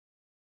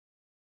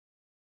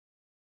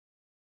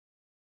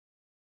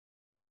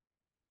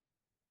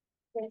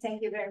Okay,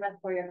 thank you very much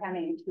for your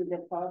coming to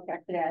the talk.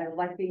 Actually, I would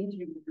like to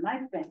introduce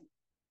my friend.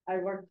 I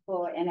worked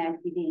for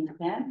NIPD in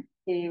Japan.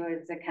 He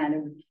was a kind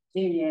of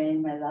junior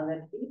in my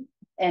laboratory.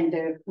 And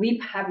we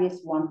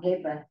published one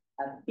paper,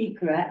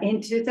 ICRA,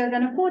 in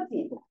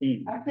 2014.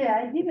 Actually,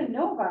 I didn't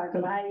know about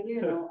my, I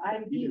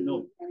didn't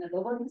know in the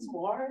robotics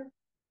world.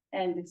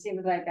 And it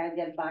seems like I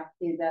get back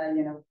to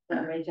the,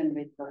 collaboration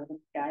with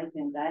robotics guys.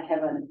 And I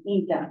have an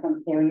intern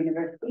from Keio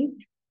University.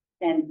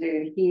 And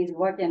he's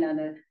working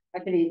on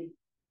actually,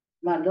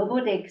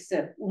 robotics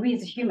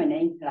with human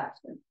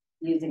interaction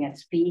using a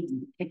speed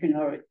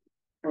technology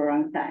for a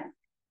long time.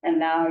 And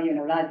now,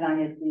 large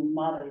language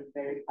model is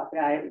very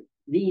popular. I'm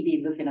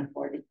really looking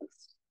forward to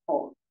this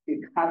whole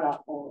to cover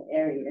all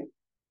areas.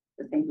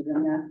 So thank you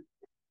very much.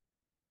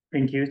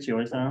 Thank you,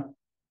 Chiori-san.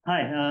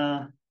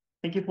 Hi,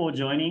 thank you for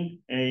joining.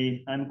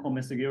 I'm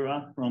Komei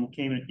Sugiura from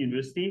Keio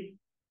University.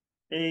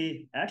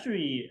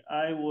 Actually,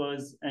 I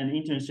was an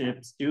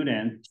internship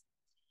student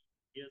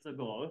years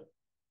ago.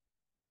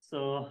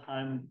 So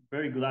I'm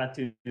very glad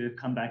to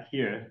come back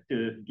here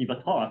to give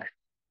a talk.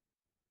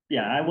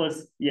 Yeah, I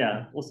was,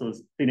 also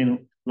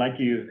student like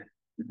you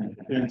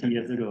 20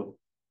 years ago.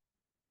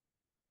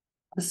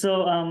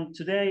 So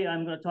today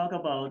I'm going to talk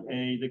about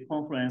the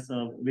Confluence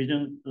of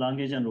vision,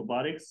 language, and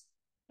robotics.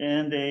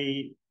 And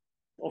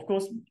of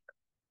course,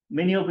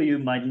 many of you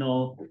might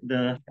know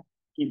a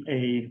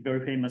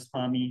very famous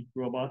Fermi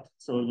robot.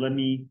 So let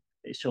me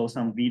show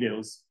some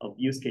videos of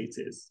use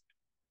cases.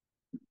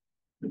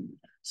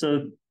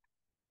 So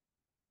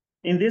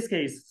in this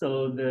case,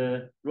 so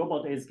the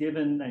robot is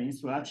given an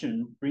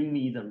instruction, bring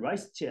me the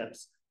rice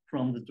chips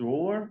from the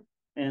drawer,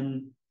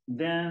 and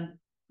then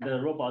the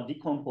robot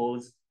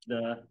decomposes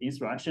the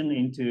instruction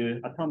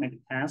into atomic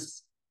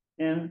tasks,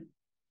 and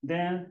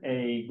then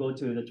go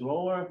to the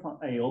drawer,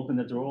 open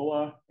the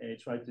drawer,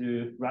 try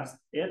to grasp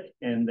it,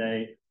 and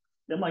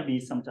there might be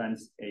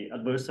sometimes a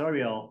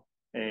adversarial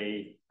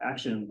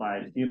action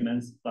by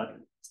humans, but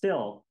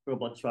still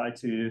robot try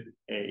to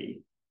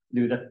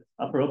do the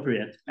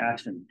appropriate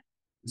action.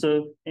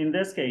 So in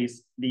this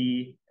case,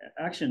 the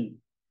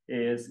action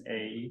is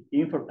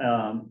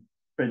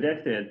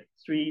predicted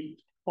 3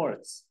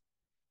 parts.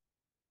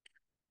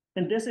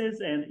 And this is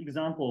an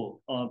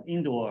example of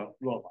indoor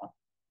robot.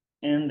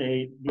 And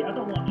the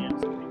other one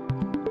is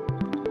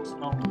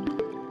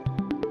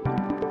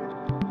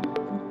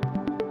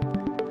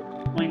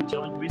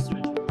joint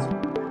research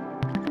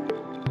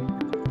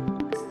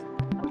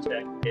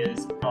project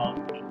is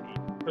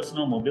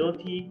personal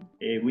mobility,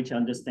 which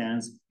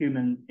understands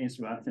human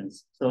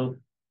instructions. So,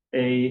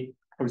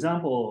 for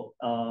example,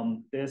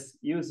 this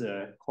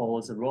user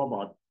calls a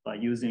robot by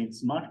using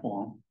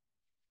smartphone,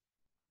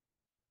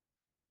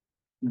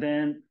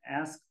 then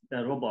ask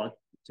the robot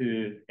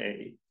to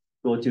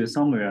go to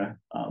somewhere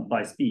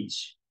by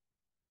speech.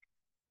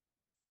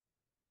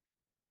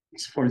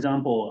 For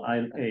example,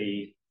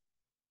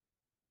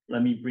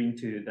 let me bring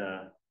to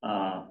the,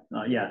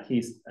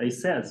 he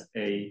says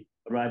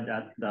arrived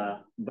at the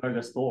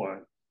burger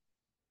store.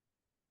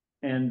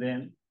 And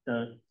then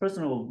the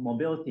personal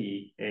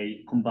mobility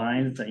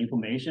combines the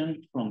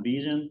information from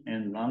vision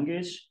and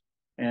language.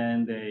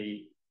 And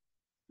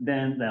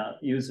then the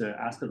user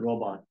asks the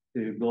robot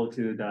to go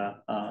to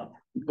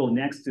go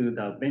next to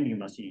the vending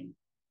machine.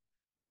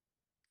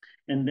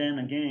 And then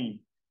again,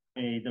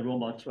 the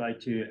robot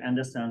tries to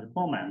understand the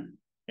command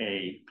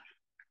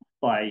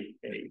by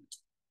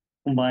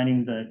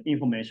combining the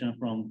information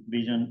from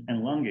vision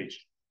and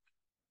language.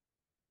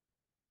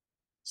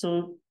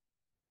 So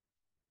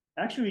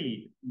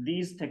actually,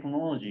 this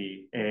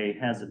technology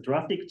has a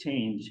drastic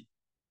change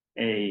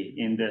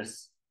in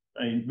this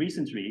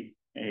recently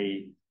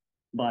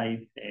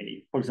by,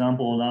 for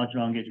example, large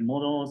language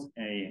models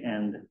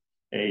and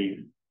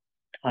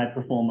high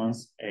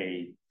performance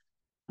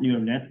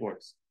neural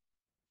networks.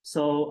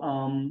 So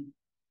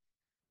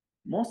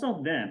most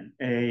of them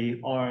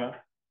are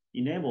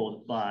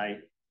enabled by,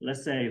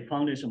 let's say,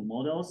 foundation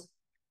models.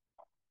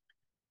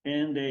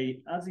 And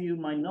as you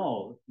might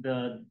know,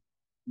 the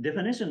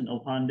definition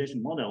of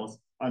foundation models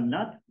are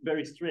not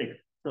very strict.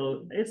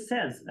 So it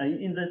says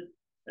in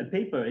the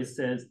paper, it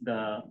says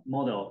the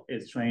model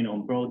is trained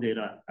on broad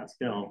data at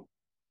scale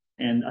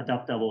and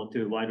adaptable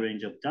to a wide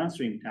range of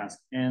downstream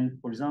tasks. And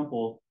for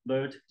example,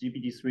 BERT,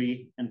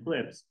 GPT-3, and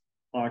FLIPS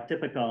are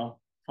typical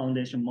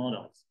foundation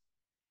models.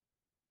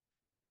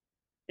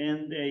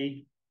 And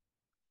in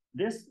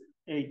this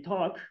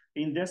talk,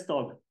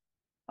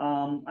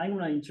 I'm going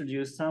to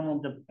introduce some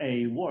of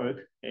the work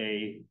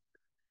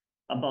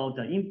about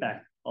the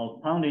impact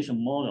of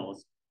foundation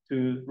models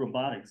to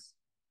robotics.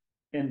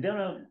 And there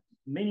are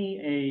many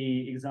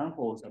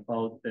examples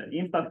about the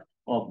impact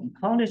of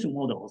foundation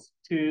models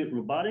to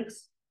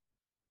robotics.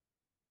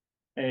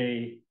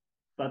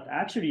 But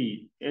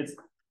actually,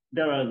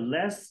 there are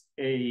less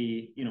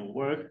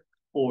work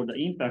for the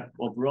impact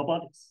of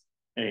robotics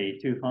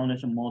to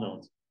foundation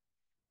models.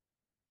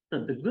 So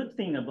the good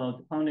thing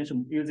about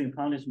using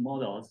foundation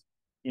models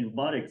in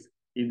robotics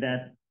is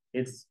that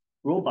it's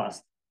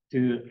robust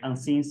to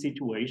unseen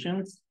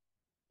situations.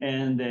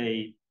 And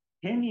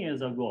 10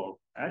 years ago,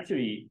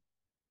 actually,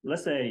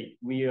 let's say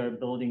we are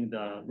building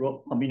the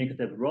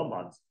communicative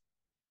robots.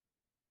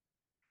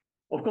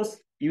 Of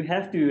course, you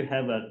have to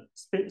have a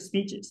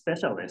speech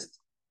specialist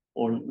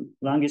or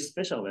language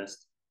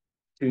specialist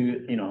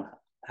to,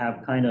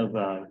 have kind of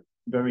a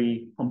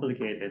very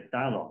complicated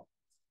dialogue.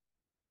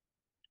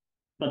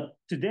 But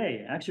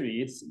today,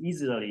 actually, it's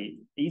easily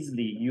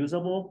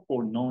usable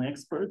for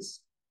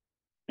non-experts,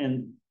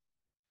 and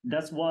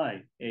that's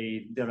why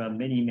there are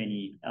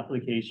many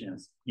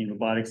applications in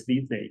robotics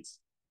these days.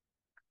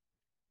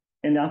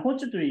 And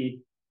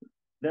unfortunately,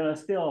 there are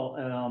still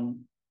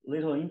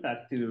little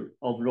impact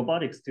of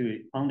robotics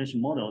to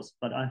foundation models.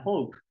 But I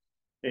hope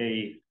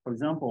for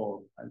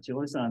example,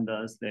 Joy-san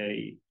does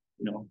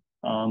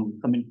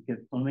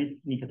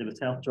communicative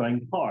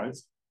self-driving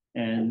cars,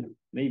 and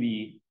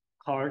maybe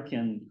car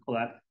can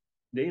collect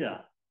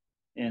data.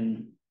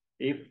 And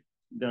if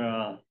there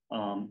are,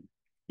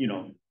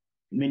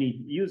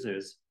 many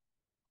users,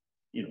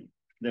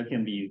 there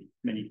can be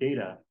many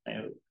data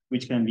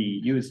which can be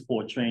used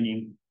for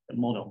training the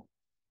model.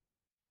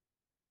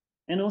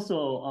 And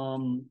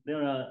also,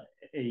 there are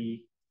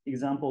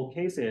example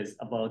cases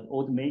about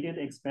automated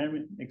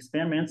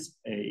experiments,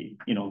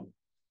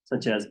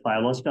 such as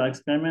biological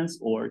experiments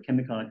or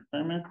chemical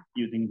experiments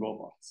using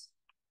robots.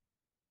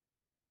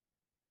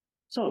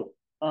 So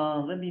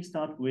let me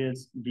start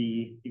with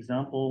the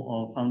example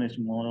of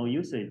foundation model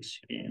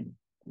usage in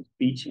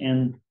speech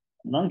and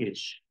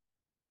language.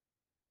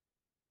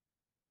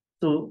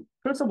 So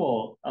first of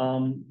all,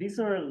 these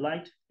are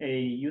light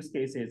use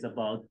cases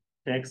about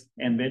text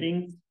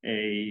embedding.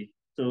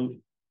 So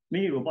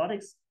many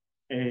robotics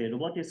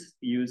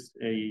use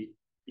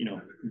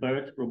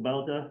BERT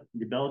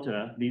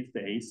developer these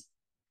days.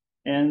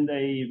 And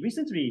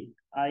recently,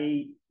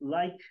 I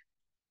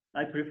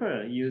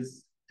prefer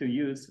to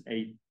use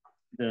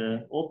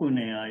the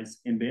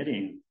OpenAI's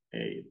embedding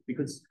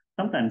because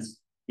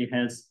sometimes it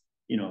has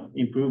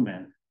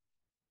improvement.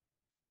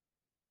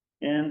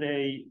 And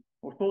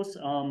of course,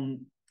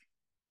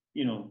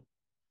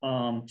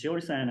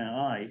 Chiori-san and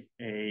I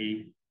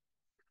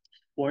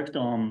worked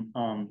on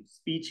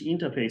speech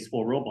interface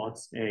for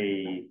robots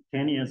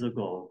 10 years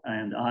ago,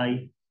 and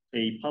I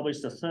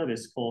published a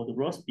service called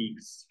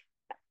Robotics,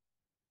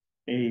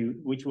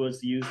 which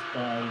was used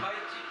by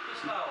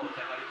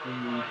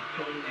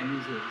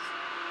users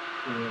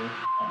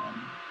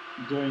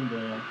during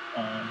the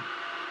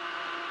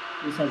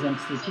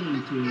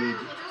 2013 to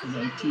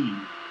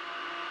 2018.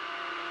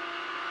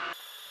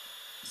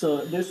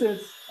 So this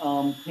is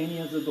 10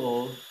 years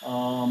ago,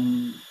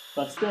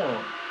 but still,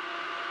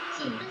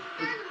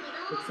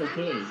 it's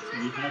okay. So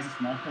it has a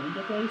smartphone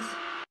interface,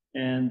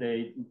 and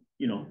the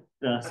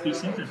speech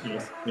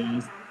interface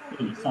is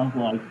sounds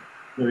like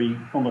very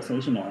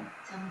conversational,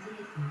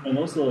 and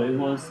also it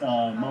was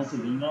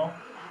multilingual,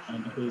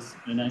 because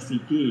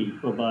NICT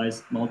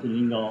provides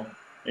multilingual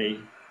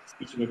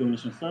speech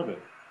recognition server.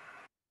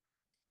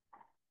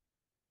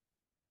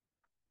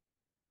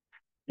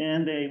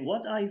 And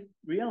what I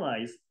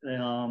realized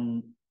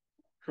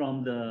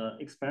from the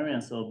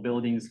experience of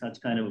building such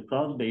kind of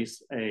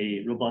cloud-based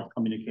robot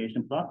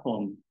communication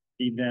platform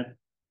is that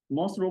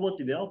most robot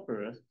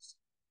developers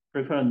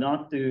prefer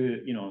not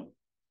to,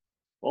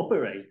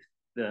 operate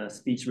the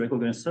speech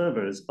recognition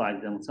servers by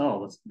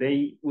themselves.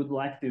 They would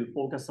like to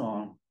focus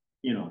on,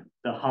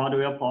 the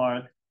hardware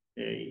part,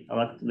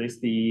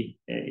 electricity,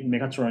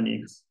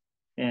 mechatronics,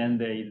 and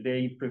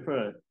they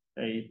prefer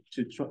to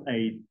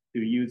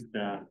use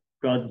the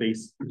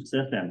cloud-based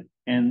system.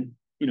 And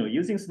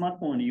using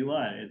smartphone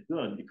UI is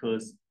good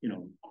because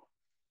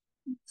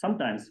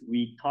sometimes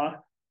we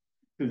talk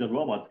to the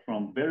robot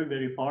from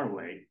very far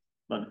away,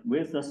 but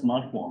with the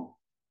smartphone,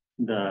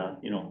 the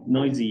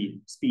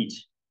noisy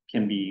speech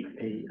can be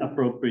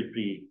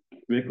appropriately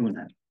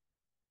recognized.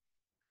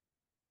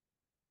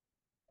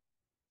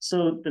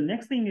 So the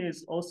next thing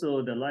is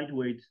also the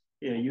lightweight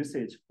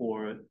usage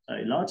for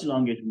large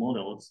language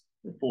models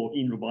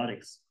in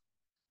robotics.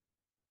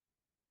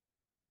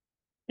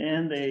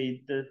 And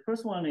the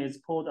first one is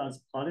called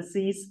as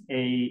policies,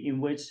 in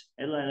which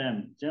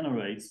LLM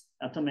generates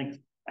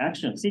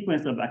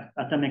sequence of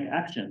atomic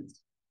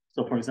actions.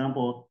 So for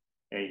example,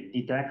 a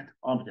detect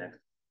object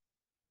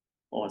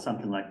or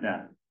something like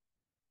that.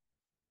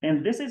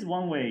 And this is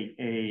one way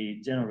a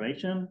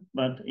generation,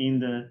 but in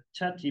the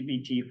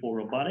ChatGPT for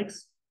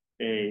robotics,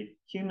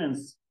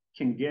 humans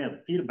can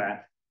give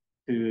feedback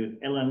to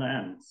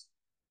LLMs,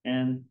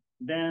 and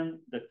then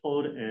the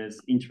code is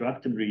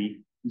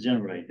interactively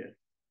generated.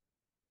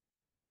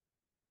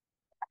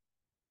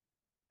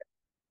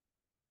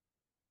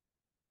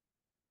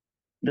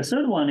 The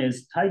third one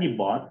is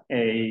TidyBot,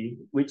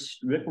 which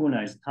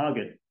recognizes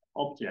target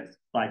objects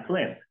by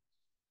click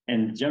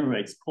and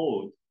generates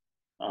code,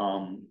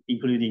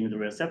 including the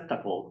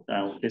receptacle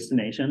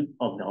destination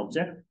of the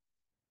object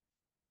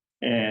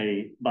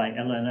by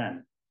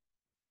LLM.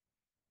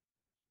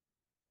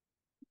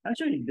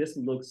 Actually, this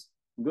looks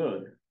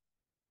good.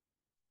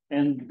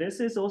 And this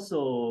is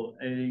also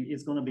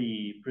it's going to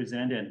be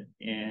presented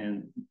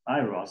in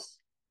IROS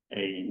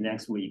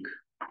next week.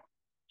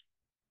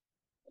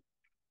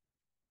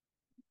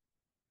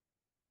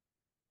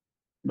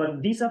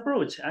 But this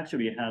approach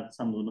actually has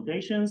some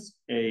limitations.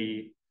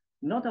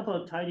 Not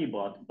about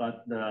tidybot,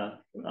 but the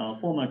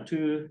former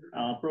two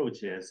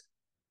approaches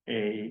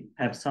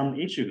have some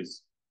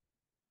issues.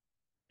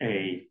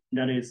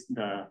 That is,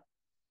 the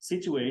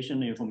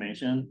situation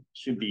information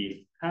should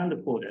be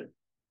hand-coded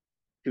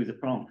to the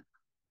prompt.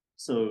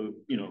 So,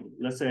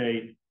 let's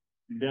say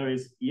there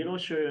is yellow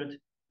shirt,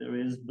 there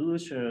is blue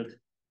shirt,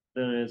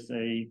 there is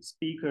a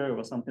speaker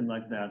or something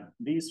like that.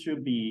 These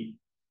should be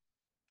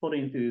put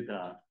into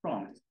the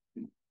prompt,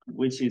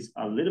 which is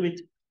a little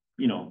bit,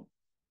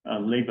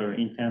 labor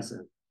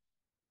intensive.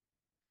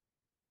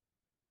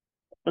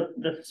 But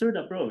the third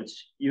approach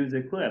uses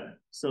a clip.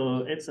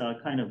 So it's a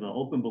kind of an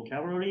open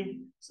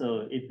vocabulary.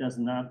 So it does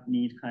not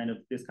need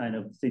this kind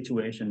of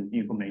situation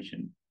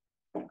information.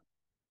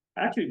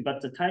 Actually,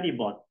 but the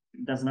tidybot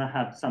does not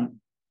have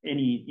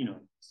any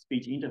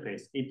speech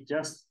interface. It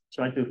just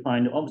tries to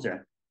find the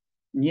object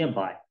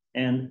nearby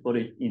and put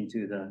it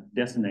into the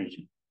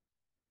destination.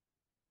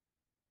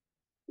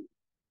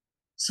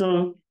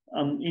 So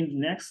in the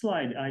next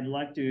slide, I'd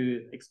like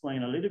to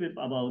explain a little bit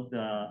about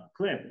the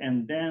clip,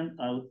 and then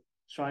I'll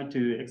try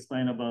to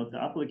explain about the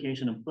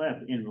application of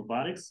clip in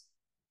robotics.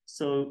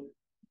 So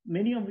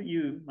many of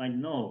you might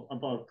know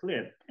about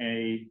clip,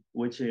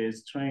 which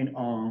is trained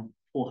on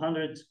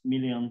 400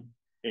 million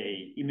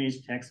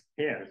image text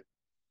pairs,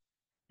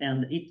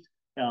 and it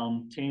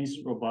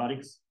changed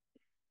robotics,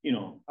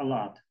 a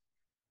lot.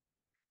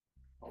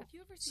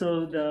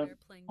 So the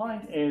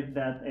point is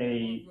that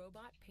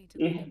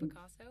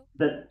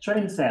the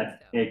train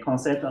set a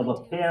concept of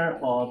a pair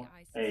of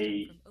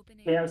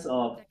pairs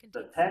of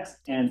the text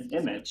and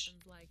image,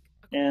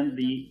 and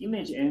the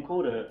image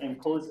encoder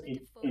encodes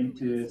it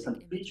into some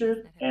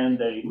feature, and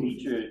the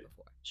feature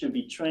should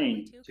be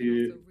trained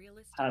to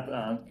have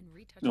a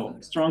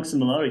strong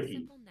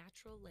similarity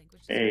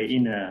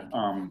in a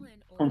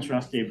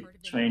contrastive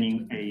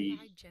training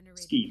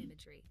scheme,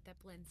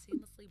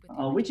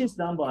 which is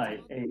done by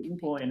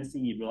info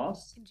NCE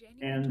blocks.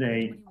 And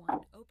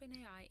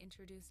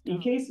in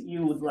case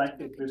you would like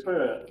to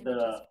prefer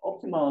the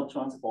optimal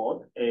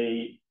transport,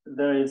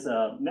 there is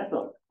a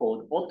method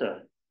called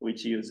OTA,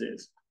 which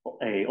uses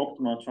a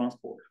optimal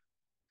transport.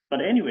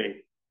 But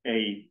anyway,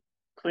 a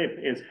clip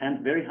is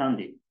very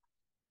handy.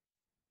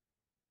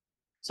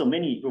 So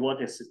many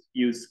robotics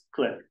use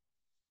clip.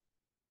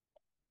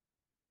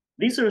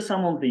 These are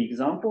some of the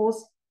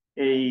examples.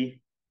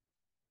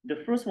 The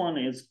first one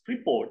is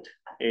Clipboard,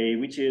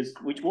 which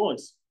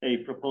was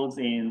proposed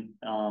in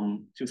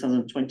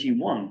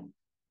 2021,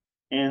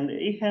 and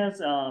it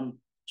has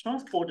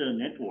transporter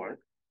network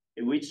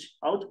which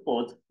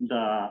outputs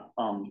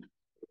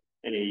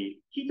a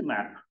heat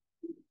map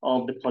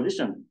of the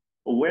position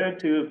where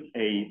to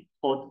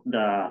put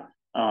the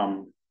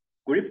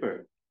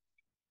gripper.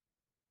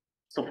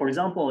 So, for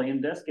example,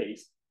 in this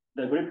case,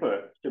 the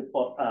gripper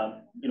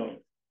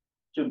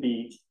should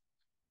be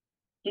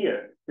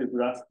here to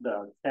grasp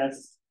the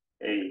chest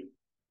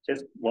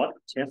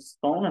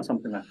stone or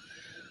something like that.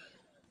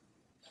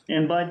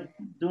 And by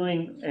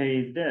doing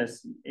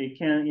this, it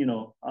can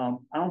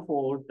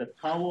unfold the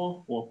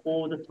towel or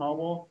fold the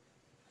towel.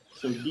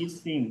 So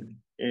this thing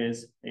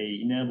is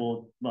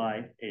enabled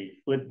by a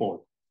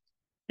Flipboard.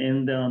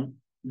 And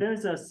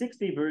there's a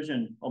 60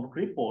 version of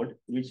Clipboard,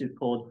 which is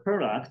called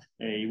MERL,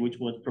 which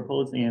was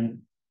proposed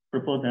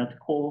at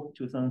CORE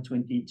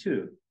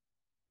 2022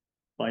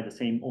 by the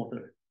same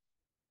author.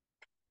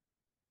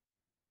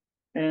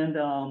 And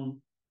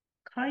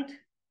Kite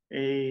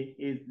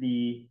is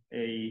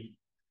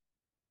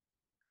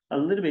a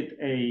little bit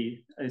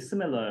a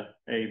similar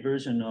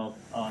version of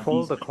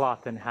fold the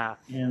cloth in half.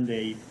 And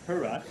a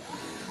MERL,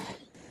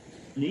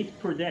 and it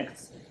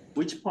predicts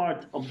which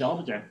part of the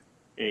object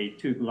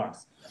to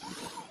grasp.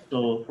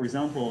 So, for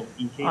example,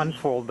 in case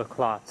unfold the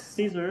cloth,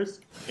 scissors,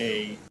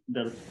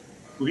 the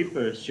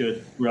gripper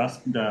should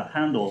grasp the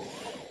handle.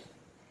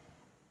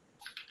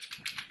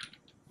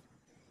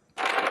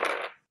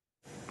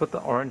 Put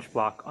the orange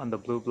block on the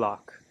blue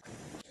block.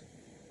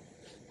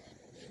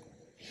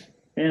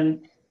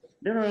 And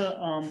there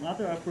are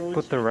other approaches.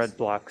 Put the red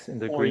blocks in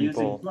the green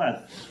bowl.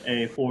 Flat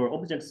for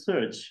object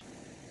search.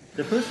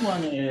 The first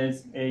one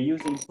is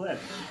using Flat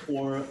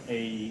for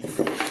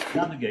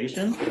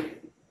navigation.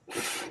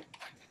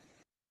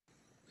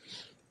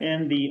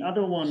 And the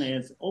other one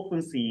is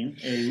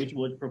OpenScene, which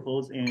was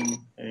proposed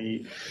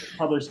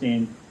published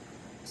in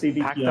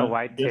CVT. Pack the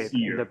white tape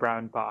in the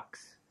brown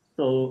box.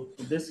 So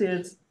this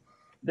is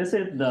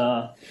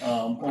the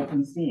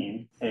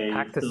OpenScene.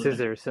 Pack the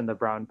scissors in the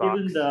brown box.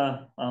 Given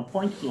the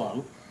point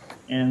cloud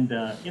and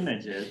the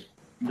images,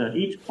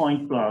 each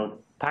point cloud.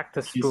 Pack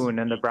the spoon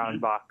in the brown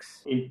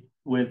box.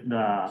 With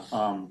the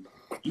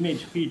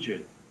image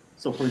feature.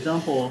 So, for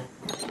example,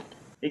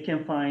 it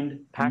can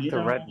find. Pack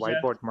the red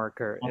whiteboard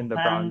marker in the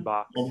brown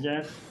box.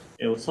 Object,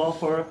 a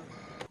software,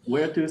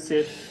 where to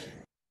sit.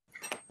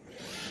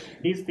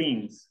 These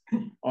things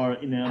are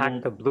enabled.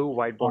 Pack the blue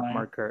whiteboard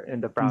marker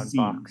in the brown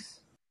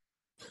box.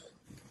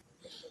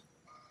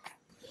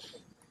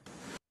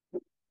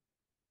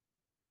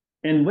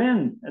 And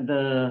when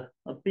the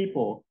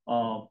people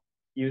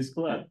use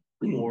cloud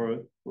or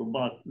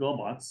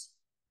robots,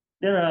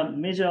 there are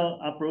major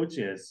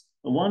approaches.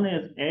 One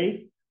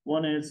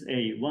is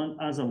a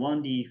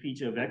 1D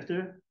feature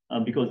vector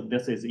because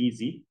this is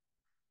easy.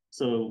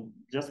 So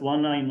just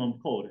one line of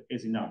code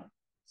is enough.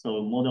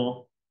 So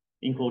model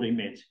encode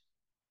image,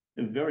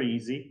 very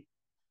easy.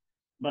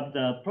 But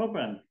the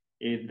problem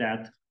is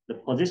that the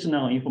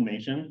positional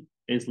information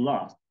is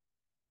lost.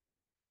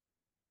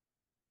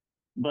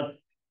 But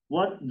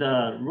what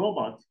the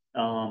robot,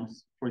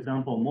 for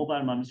example,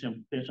 mobile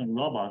manipulation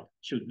robot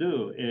should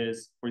do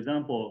is, for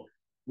example,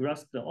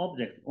 grasp the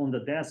object on the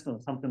desk or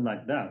something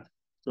like that.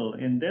 So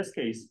in this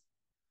case,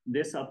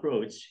 this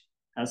approach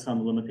has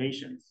some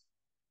limitations.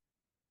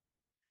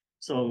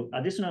 So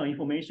additional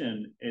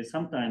information is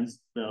sometimes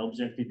the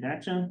object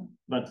detection,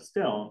 but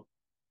still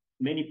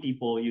many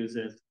people use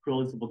a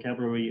closed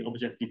vocabulary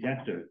object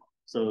detector.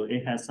 So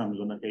it has some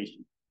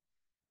limitation.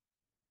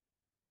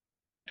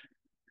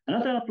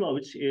 Another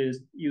approach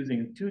is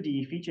using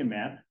 2D feature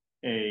map,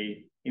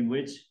 in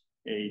which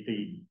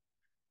the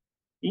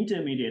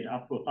intermediate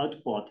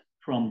output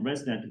from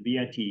resident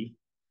VIT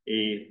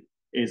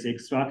is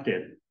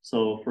extracted.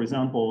 So for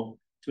example,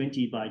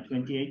 20 by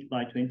 28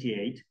 by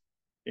 28,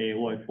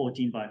 or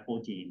 14 by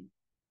 14.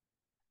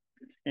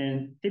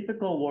 And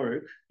typical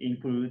work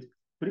include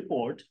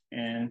report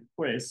and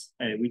quest,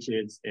 which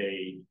is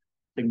a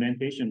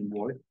segmentation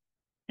work,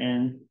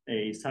 and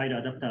a side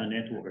adapter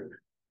network.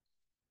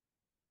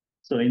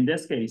 So in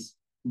this case,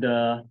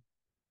 the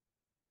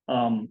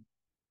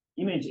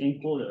image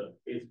encoder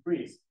is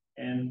freeze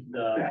and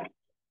the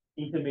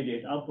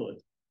intermediate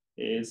output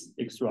is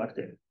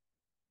extracted.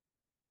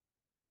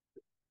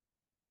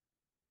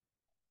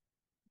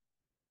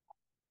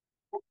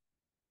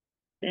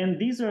 And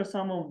these are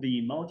some of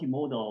the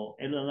multimodal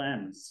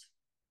LLMs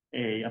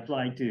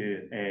applied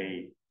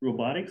to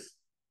robotics.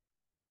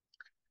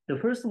 The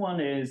first one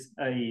is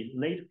a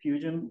late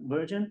fusion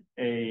version,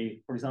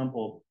 for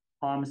example,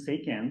 Palm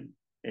Secant,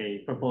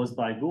 proposed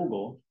by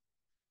Google.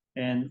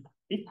 And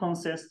it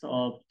consists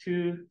of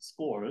two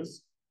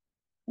scores.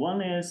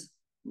 One is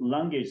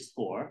language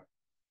score,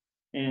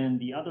 and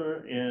the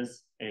other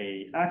is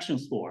a action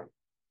score,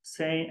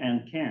 say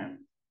and can.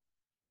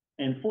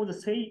 And for the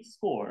say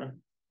score,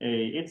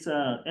 it's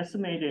an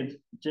estimated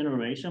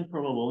generation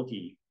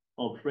probability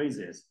of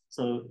phrases.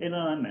 So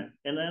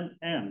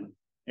LLM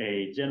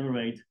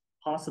generate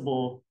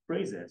possible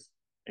phrases,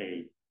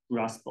 a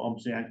grasp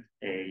object,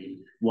 a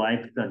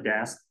wipe the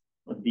desk,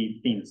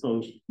 these things.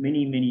 So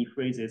many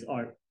phrases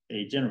are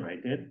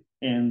generated,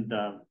 and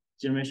the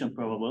generation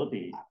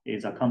probability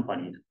is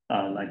accompanied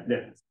like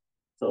this.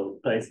 So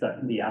place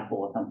the apple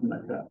or something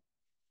like that.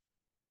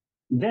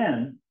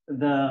 Then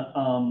the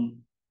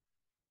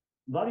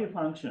value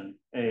function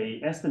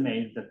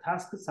estimates the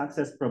task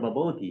success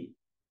probability.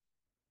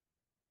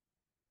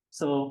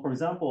 So for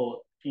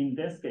example, in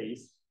this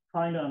case,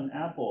 find an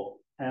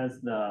apple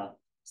has the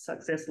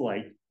success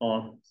rate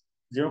of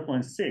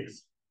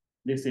 0.6.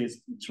 This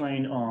is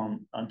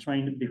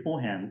trained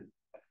beforehand.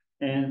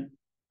 And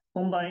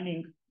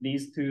combining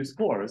these two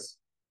scores,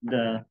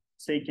 the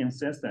secant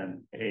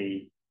system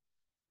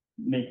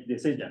make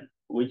decision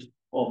which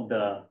of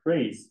the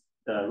phrase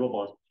the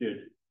robot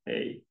should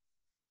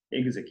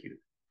execute.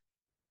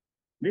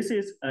 This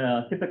is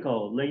a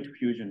typical late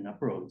fusion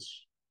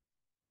approach.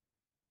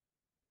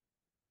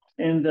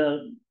 And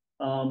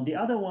the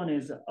other one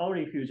is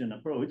early fusion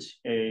approach.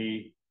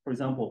 For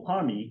example,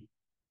 Parmi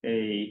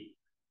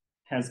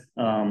has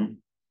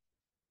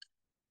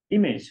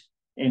image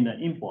in the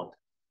input.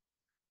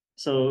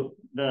 So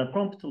the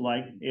prompt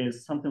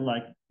is something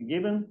like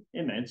given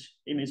image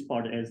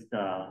part is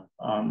the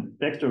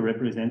vector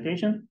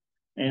representation,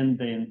 and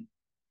then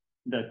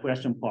the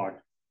question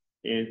part,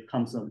 it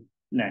comes on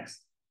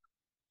next.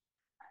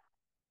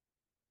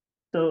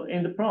 So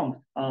in the prompt,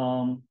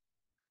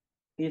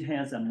 it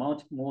has a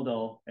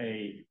multimodal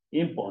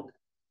input,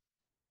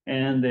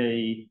 and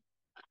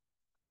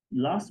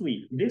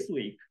this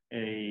week,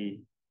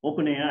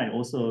 OpenAI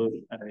also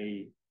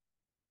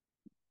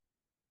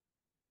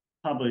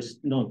published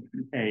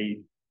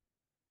a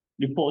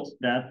report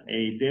that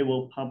they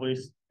will publish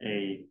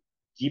a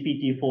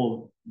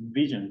GPT-4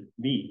 Vision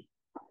V.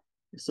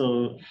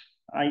 So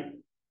I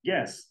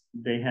guess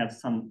they have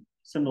some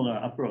similar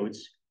approach,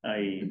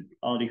 a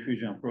early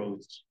fusion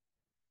approach.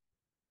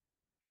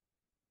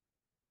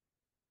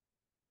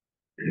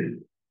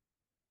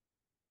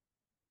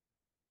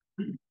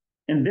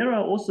 And there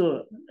are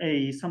also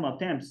some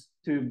attempts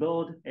to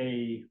build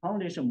a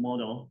foundation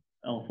model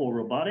for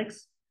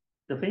robotics.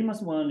 The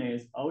famous one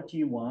is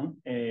RT1,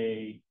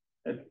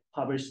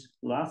 published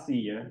last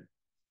year.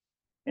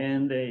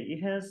 And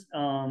it has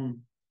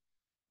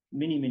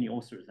many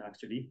authors,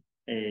 actually.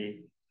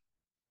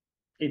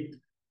 It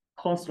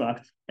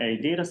constructs a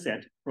data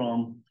set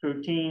from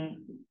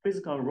 13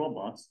 physical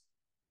robots,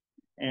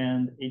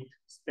 and it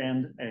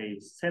spent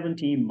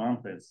 17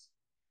 months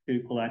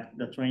to collect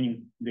the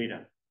training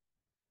data.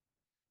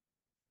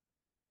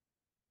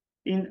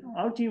 In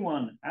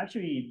RT1,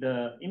 actually,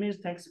 the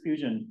image text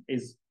fusion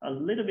is a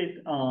little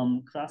bit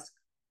classic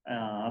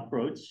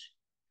approach.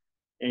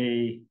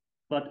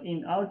 But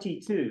in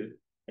RT2,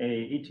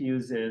 it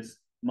uses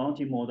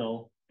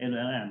multimodal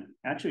LLM.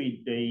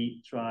 Actually,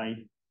 they tried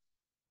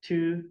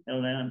two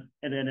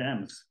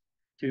LLMs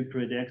to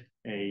predict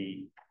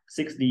a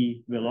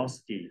 6D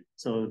velocity.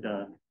 So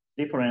the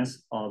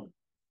difference of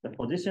the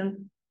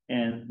position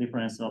and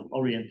difference of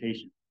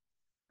orientation.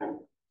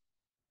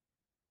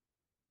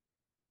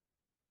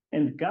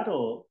 And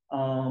Gato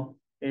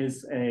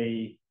is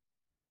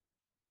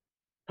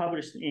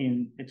published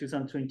in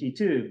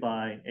 2022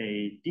 by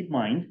a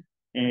DeepMind,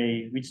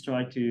 which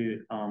tried to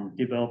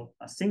develop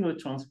a single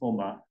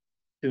transformer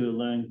to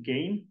learn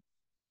game,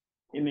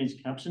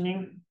 image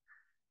captioning,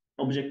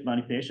 object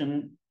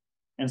manipulation,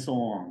 and so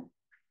on.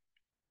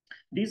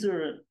 These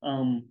are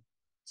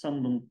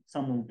some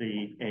of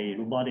the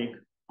robotic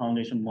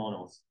foundation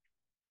models.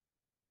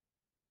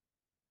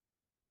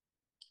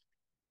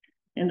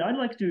 And I'd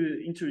like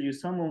to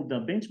introduce some of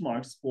the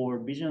benchmarks for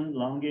vision,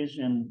 language,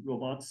 and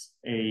robots.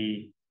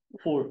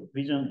 For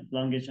vision,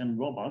 language, and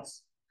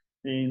robots.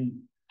 And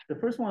the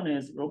first one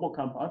is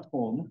RoboCup at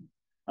home,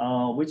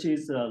 which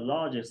is the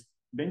largest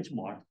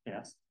benchmark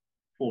test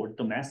for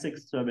domestic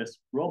service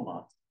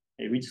robots,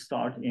 which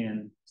started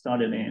in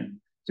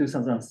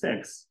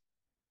 2006.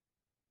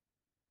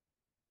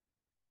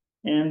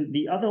 And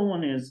the other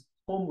one is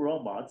home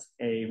robots,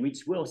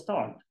 which will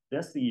start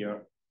this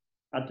year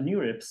at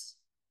NeurIPS.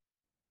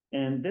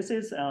 And this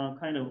is a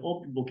kind of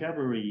open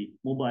vocabulary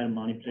mobile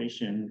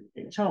manipulation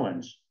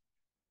challenge.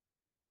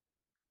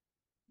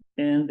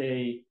 And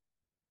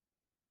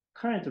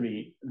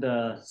currently,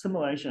 the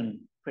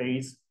simulation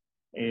phase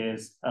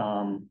is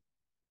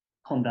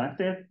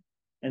conducted,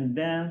 and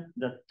then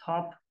the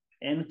top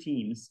N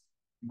teams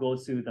go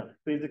through the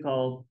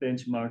physical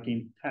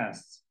benchmarking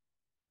tests.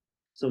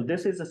 So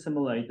this is a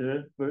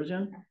simulator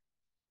version,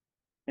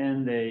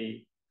 and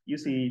you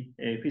see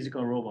a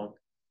physical robot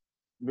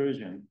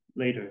version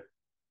later.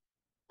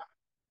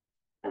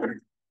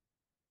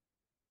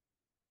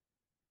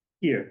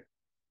 Here.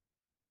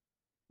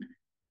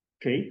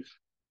 Okay.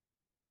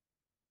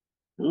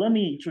 Let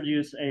me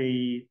introduce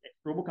a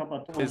RoboCup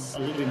at home a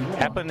little bit more.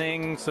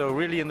 Happening, so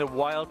really in the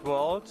wild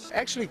world.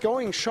 Actually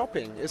going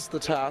shopping is the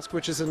task,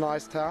 which is a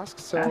nice task.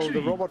 So actually,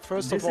 the robot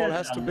first of all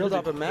has to build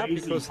up a map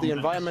because the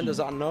environment is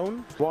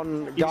unknown.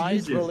 One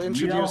guide will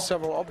introduce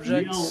several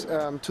objects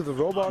to the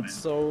robot,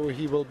 so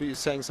he will be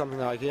saying something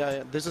like,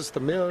 yeah, this is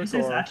the milk,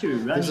 or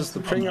this is the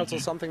Pringles, or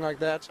something like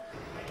that.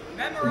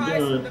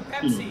 Memorize the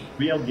Pepsi.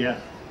 Real guess.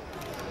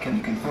 Can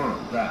you confirm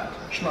that?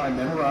 Shall I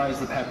memorize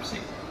the Pepsi?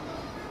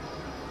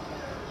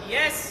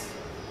 Yes!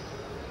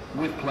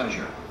 With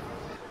pleasure.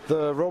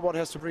 The robot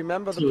has to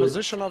remember the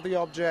position of the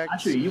object.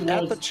 At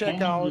the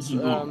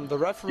checkout, the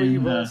referee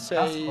will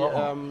say,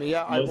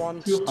 yeah, I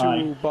want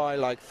to buy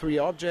like 3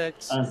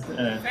 objects.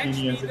 Fetch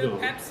me the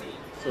Pepsi.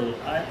 So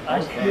I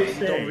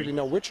don't really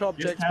know which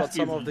objects, but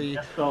some of the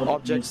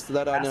objects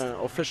that are in an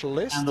official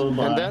list.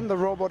 And then the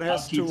robot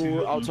has to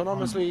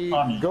autonomously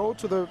go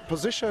to the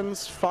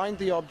positions, find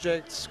the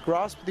objects,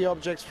 grasp the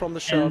objects from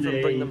the shelf,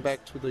 and bring them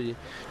back to the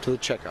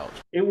checkout.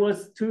 It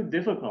was too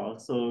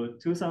difficult, so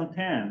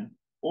 2010,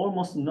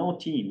 almost no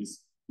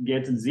teams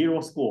get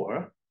 0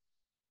 score.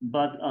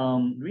 But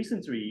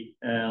recently,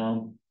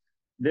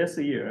 this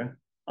year,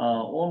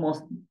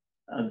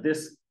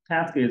 this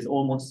task is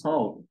almost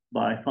solved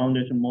by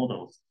foundation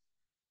models.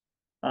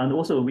 And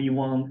also we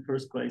won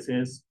first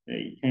places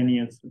 10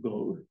 years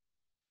ago.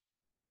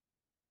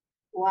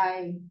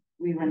 Why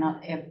we were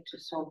not able to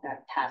solve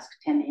that task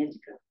 10 years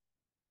ago?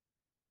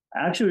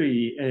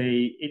 Actually,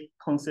 it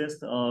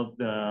consists of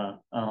the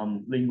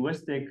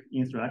linguistic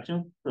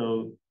instruction.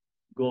 So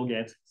go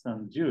get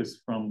some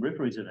juice from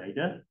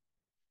refrigerator.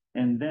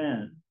 And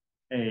then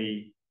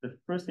the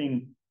first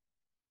thing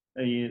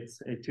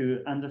is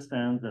to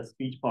understand the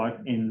speech part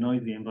in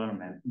noisy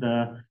environment.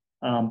 The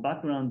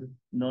background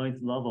noise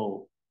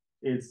level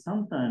is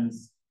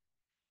sometimes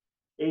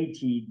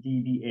 80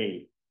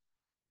 dBA,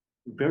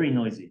 very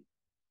noisy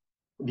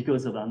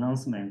because of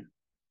announcement.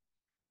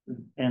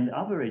 And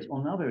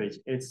on average,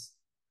 it's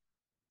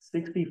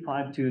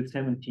 65 to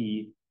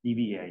 70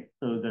 dBA.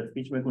 So the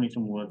speech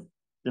recognition was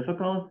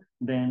difficult,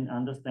 then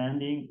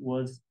understanding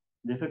was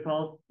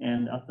difficult.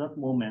 And at that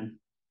moment,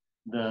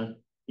 the,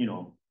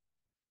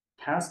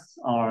 tasks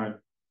are,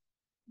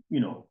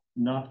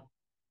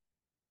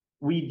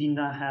 we did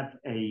not have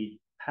a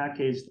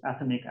packaged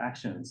atomic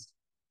actions.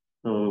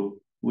 So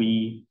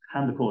we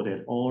hand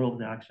coded all of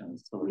the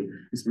actions. So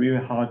it's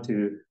really hard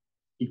to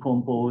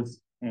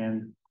decompose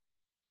and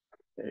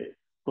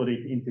put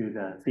it into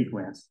the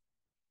sequence.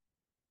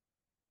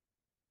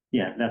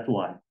 Yeah, that's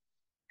why.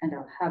 And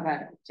how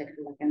about object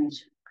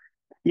recognition?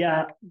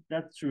 Yeah,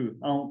 that's true.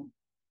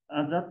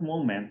 At that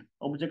moment,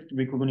 object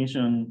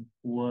recognition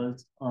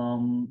was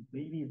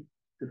maybe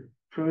the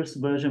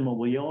first version of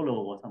YOLO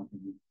or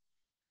something.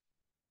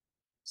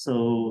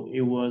 So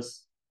it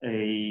was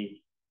a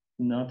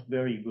not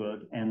very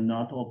good and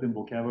not open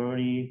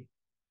vocabulary,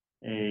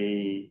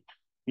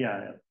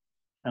 yeah,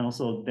 and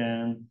also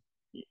then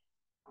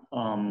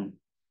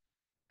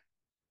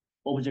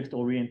object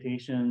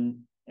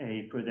orientation,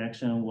 a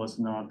prediction was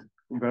not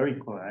very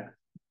correct.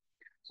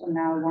 So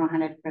now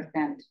 100%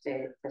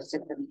 the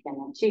system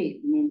can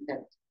achieve means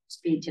that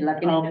speech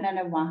recognition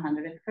at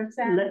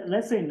 100%.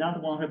 Let's say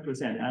not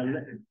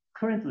 100%.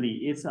 Currently,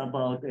 it's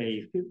about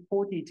a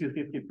 40 to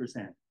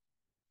 50%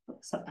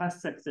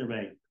 task success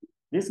rate.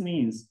 This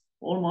means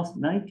almost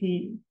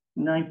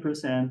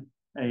 99%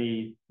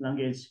 a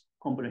language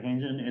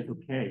comprehension is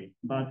okay,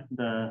 but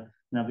the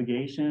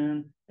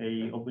navigation,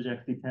 a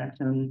object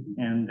detection,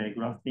 and the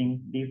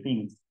graphing, these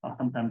things are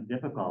sometimes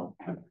difficult.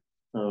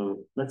 So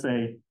let's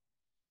say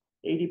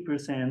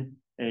 80%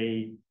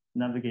 a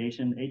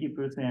navigation,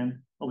 80%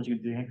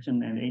 object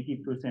detection, and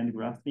 80%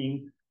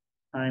 graphing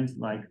times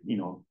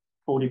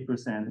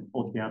 40%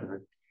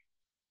 altogether.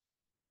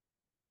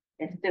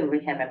 And still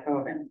we have a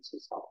problem to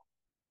solve.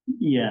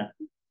 Yeah.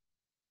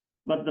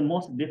 But the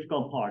most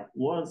difficult part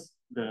was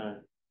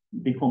the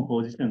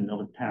decomposition of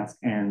the task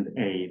and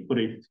put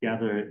it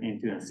together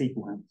into a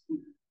sequence.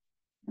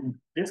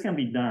 This can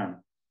be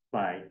done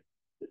by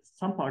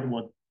some part of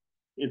what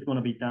is going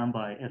to be done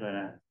by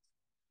LLM.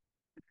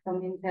 So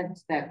means that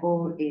the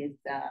goal is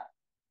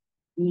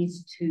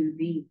needs to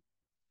be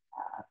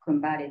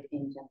converted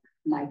into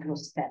micro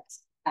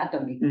steps,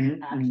 atomic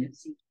action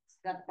sequence.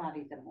 That part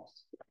is the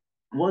most.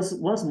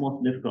 Was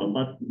most difficult,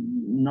 but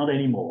not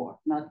anymore.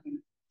 Not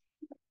anymore.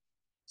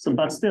 So,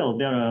 but still,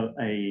 there are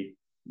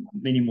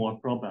many more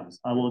problems.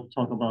 I will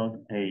talk about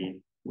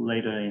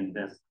later in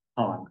this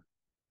talk.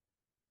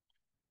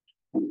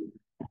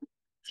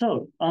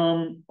 So,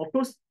 of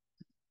course,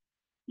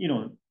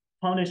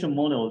 foundation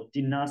model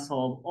did not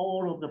solve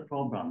all of the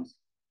problems.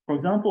 For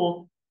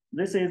example,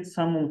 this is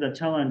some of the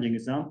challenging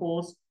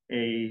examples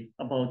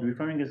about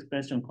referring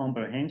expression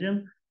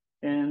comprehension.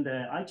 And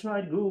I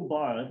tried Google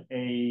Bard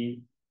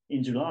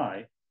in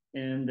July,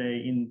 and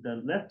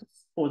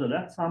for the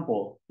left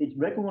sample, it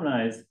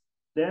recognized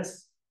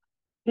this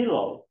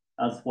pillow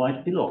as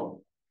white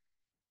pillow.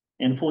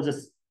 And for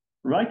the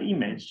right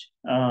image,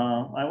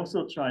 I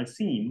also tried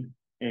seeing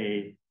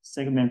a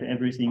segment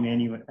everything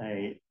anywhere,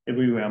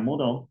 everywhere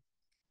model,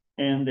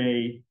 and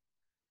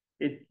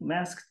it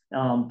masked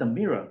the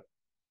mirror,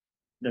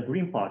 the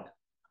green part,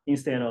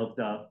 instead of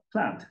the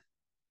plant.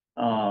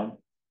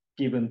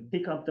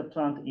 Pick up the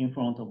plant in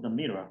front of the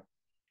mirror.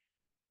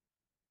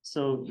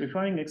 So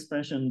referring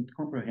expression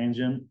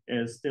comprehension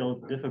is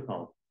still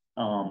difficult.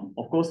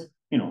 Of course,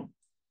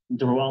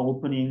 drawer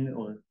opening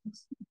or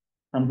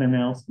something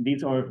else,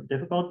 these are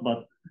difficult,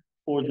 but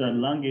for the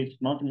language,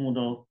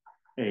 multimodal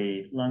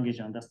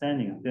language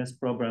understanding, this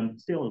problem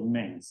still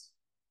remains.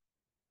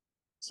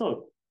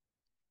 So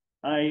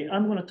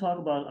I'm going to talk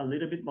about a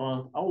little bit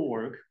about our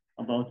work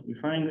about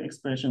referring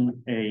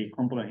expression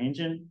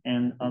comprehension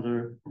and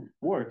other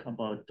work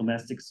about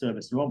domestic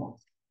service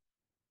robots.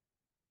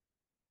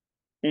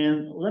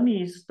 And let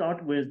me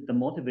start with the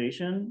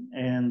motivation.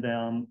 And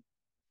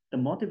the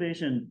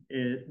motivation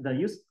is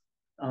the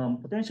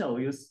potential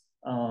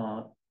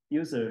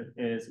user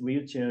is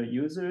wheelchair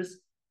users,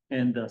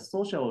 and the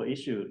social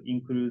issue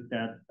includes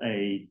that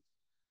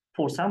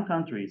for some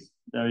countries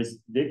there is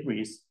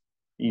decrease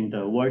in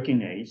the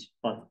working age,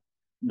 but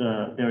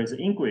there is an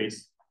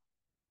increase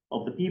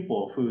of the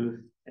people who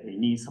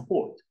need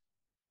support.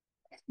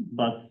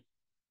 But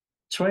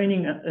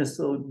training,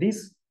 so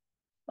these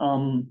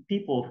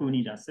people who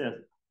need assist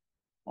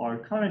are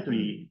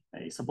currently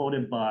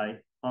supported by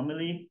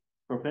family,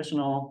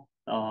 professional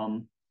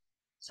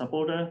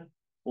supporter,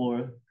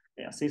 or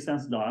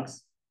assistance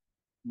dogs.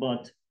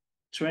 But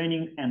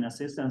training an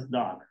assistance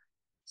dog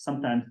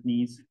sometimes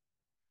needs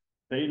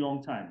very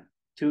long time,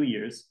 2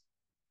 years,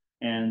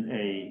 and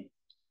a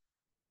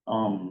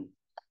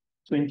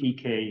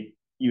 20K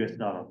US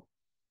dollar.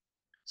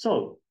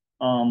 So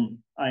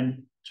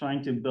I'm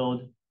trying to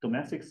build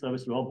domestic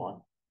service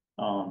robot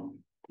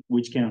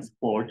which can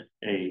support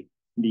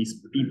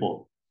these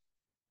people.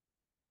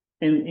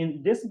 And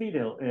in this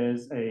video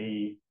is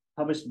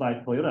published by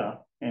Toyota,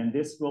 and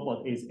this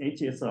robot is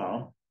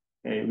HSR,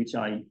 which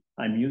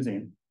I'm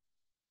using.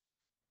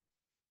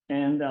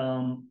 And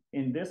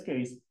in this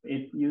case,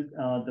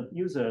 the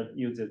user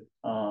uses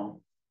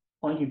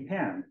pointing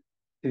pen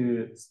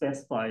to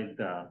specify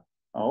the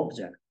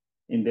object.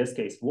 In this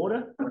case,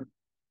 water.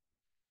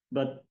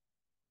 But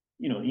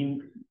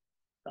in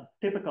a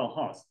typical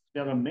house,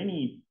 there are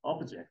many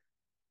objects.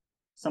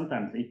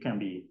 Sometimes it can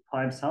be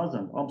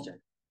 5,000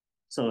 objects.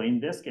 So in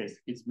this case,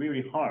 it's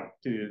really hard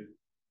to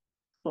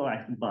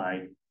select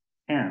by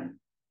hand.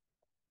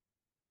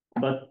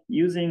 But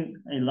using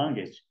a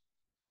language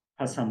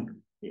has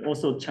some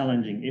also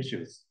challenging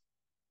issues.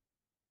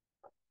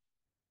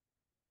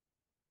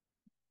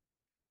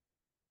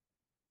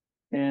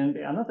 And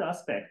another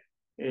aspect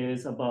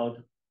is about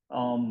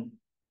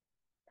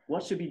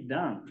what should be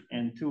done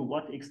and to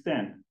what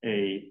extent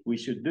we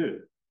should do.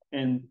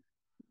 And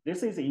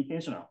this is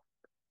intentional.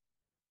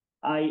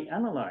 I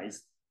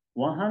analyzed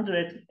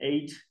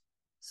 108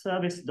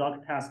 service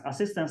dog tasks,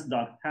 assistance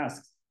dog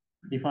tasks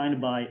defined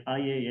by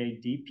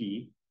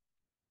IAADP,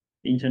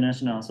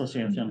 International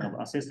Association of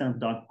Assistant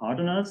Dog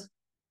Partners.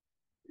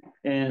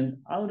 And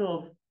out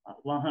of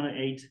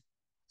 108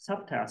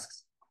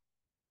 subtasks,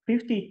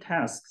 50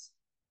 tasks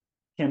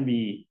can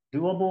be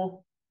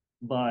doable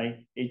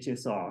by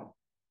HSR.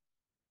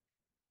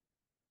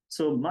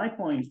 So my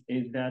point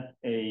is that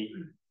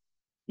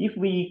if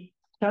we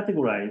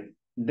categorize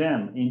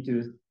them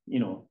into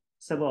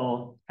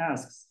several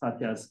tasks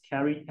such as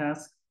carry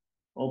tasks,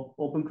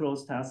 open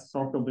close tasks,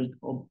 soft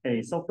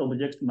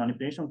object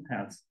manipulation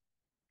tasks,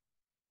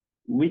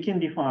 we can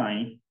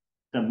define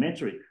the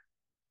metric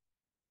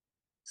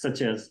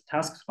such as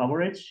task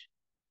coverage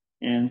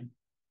and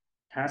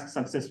task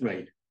success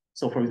rate.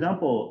 So for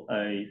example,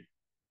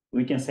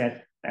 we can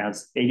set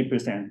as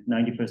 80%,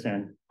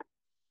 90%.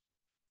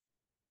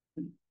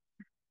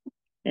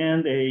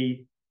 And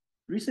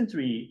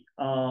recently,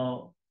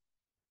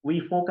 we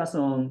focus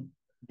on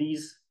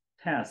these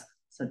tasks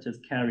such as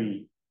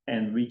carry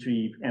and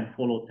retrieve and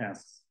follow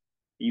tasks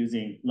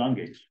using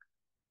language.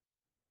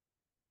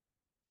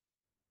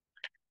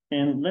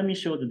 And let me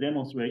show the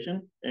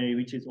demonstration,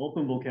 which is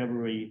open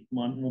vocabulary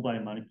mobile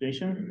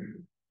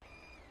manipulation.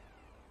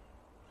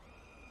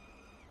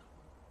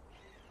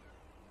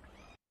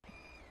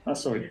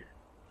 Sorry.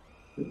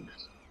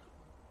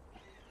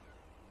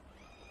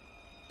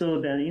 So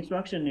the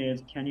instruction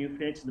is, can you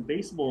fetch the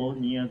baseball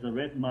near the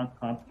red mark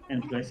cup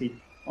and place it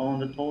on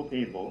the tall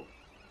table?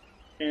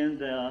 And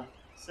the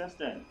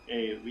system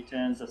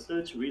returns a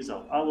search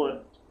result. I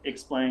will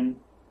explain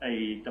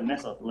the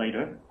method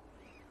later.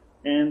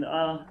 And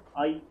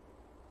I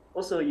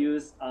also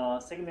use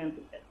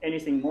segment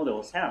anything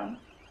model SAM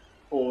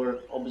for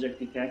object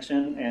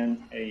detection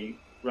and a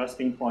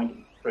grasping point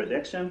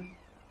prediction.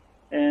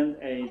 And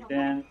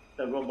then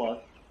the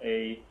robot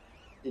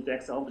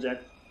detects the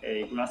object,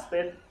 grasp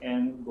it,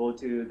 and go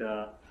to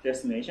the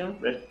destination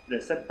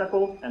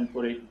receptacle and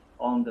put it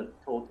on the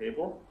tall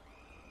table.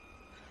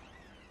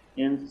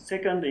 And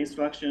second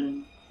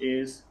instruction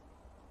is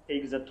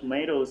take the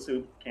tomato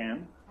soup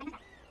can,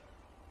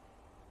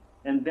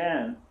 and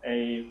then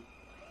a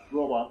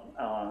robot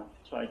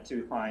try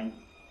to find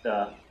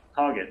the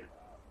target.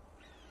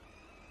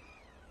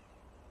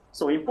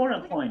 So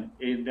important point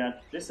is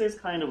that this is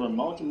kind of a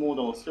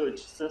multimodal search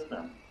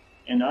system,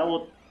 and I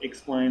will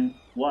explain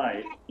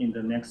why in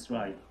the next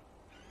slide.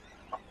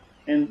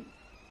 And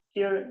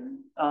here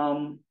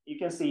you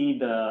can see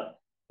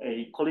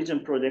a collision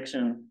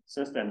prediction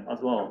system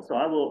as well. So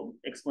I will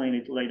explain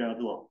it later as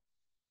well.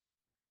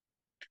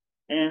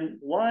 And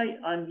why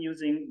I'm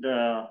using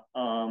the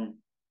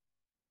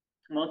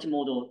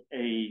multimodal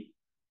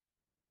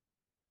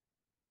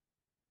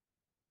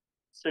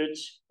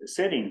search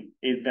setting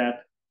is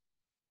that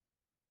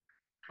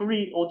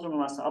fully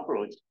autonomous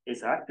approach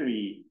is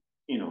actually,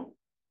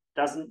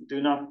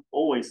 do not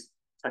always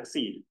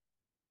succeed.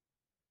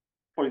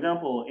 For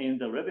example, in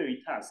the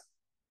reverie task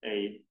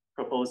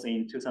proposed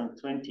in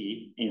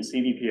 2020 in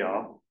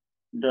CDPR,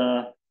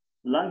 the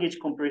language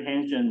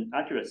comprehension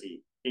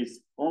accuracy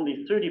is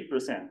only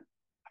 30%.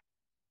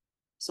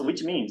 So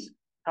which means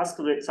task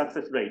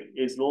success rate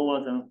is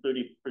lower than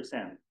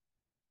 30%.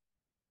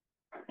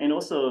 And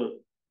also,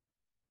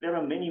 there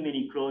are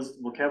many closed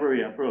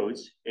vocabulary approach,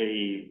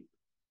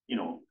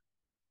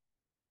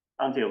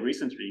 until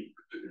recently,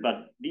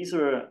 but these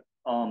are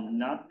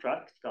not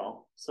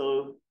practical.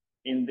 So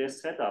in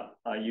this setup,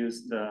 I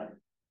use the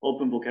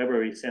open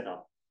vocabulary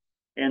setup.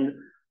 And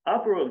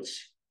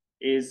approach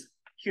is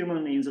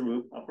human in the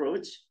loop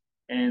approach,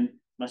 and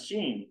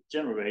machine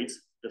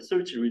generates the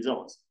search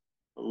results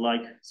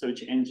like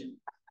search engine.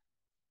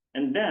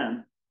 And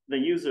then the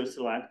user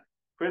select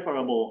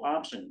preferable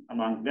option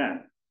among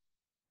them.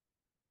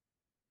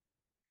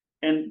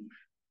 And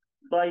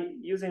by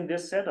using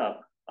this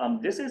setup,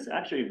 this is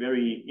actually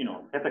very,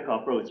 typical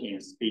approach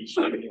in speech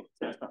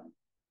system,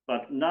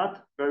 but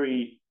not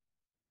very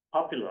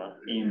popular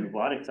in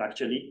robotics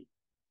actually.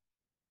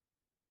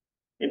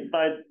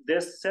 By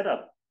this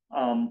setup,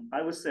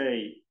 I would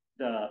say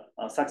the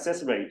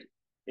success rate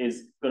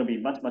is going to be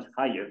much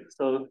higher.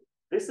 So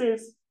this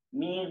is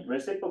mean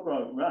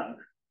reciprocal rank.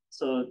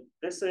 So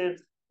this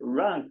is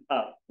rank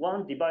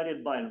 1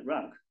 divided by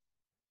rank,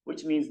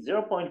 which means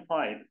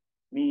 0.5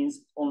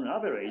 means on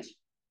average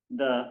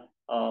the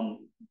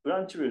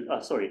ground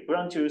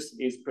truth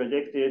is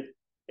predicted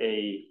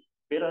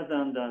better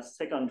than the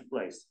second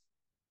place.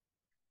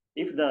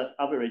 If the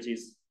average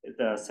is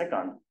the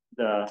second,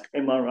 the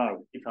MRR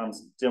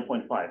becomes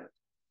 0.5.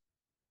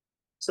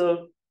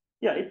 So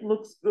yeah, it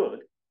looks good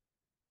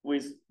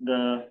with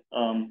the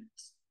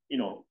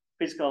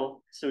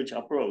physical search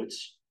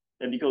approach,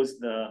 because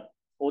the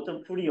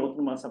fully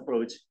autonomous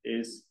approach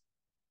is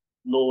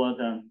lower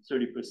than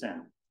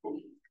 30%.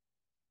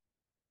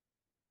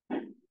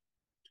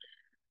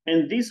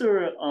 And these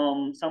are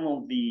some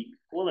of the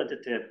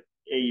qualitative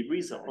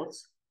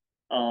results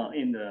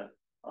on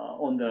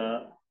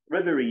the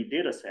reverie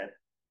data set.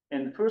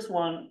 And the first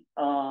one,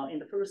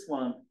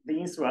 the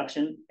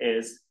instruction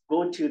is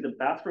go to the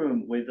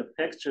bathroom with the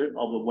picture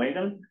of a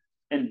wagon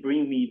and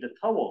bring me the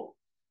towel.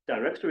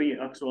 directory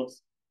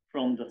across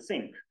from the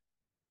sink.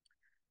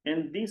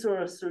 And these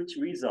are search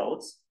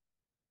results.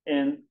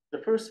 And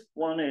the first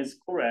one is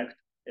correct.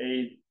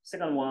 A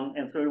second one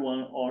and third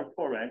one are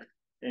correct.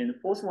 And the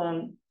fourth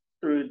one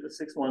through the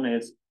sixth one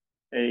is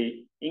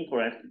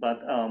incorrect. But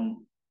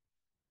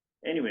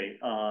anyway,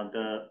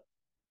 the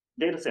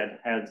data set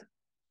has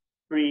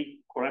 3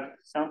 correct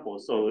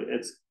samples, so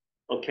it's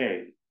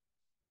okay.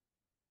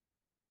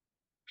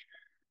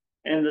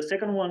 And the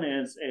second one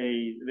is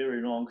a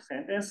very long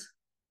sentence.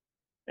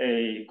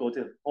 Go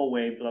to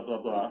hallway, blah,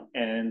 blah, blah,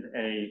 and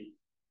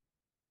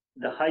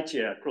the high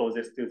chair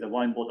closest to the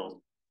wine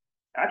bottle.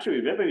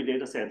 Actually, every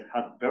data set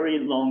has very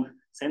long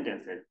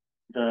sentences.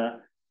 The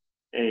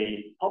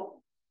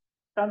top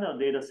standard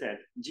data set,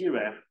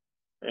 GREF,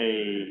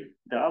 the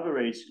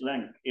average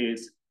length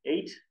is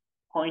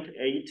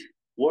 8.8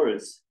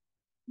 words,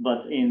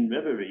 but in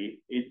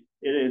Reverie, it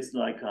is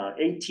like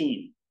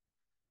 18.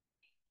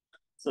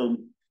 So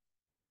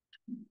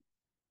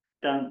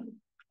then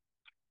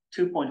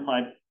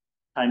 2.5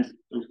 times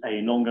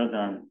longer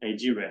than a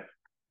GREF.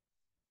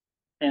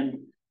 And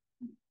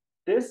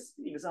this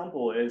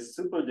example is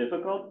super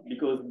difficult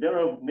because there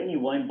are many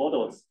wine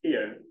bottles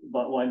here,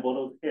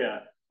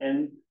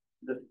 and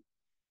the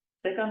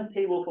second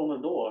table from the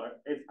door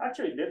is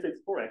actually, this is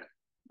correct,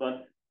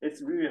 but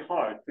it's really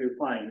hard to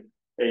find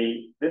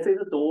this is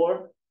a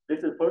door,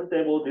 this is first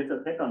table, this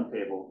is second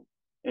table,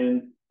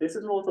 and this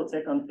is also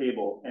second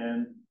table,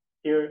 and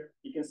here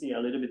you can see a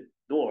little bit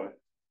door.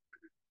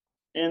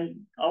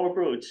 And our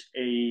approach,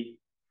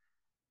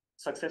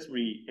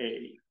 successfully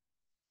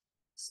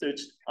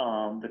searched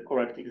the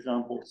correct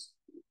examples.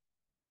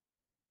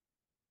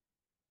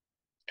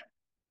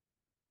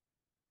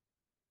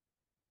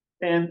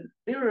 And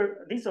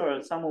these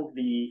are some of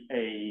the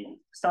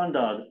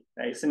standard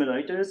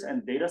simulators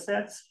and data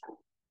sets.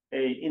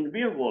 In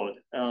real world,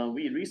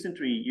 we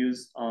recently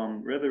used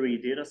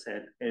Reverie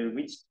dataset,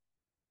 which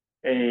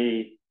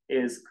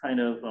is kind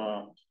of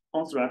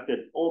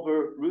constructed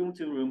over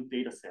room-to-room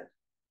dataset.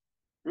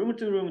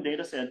 Room-to-room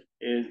dataset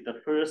is the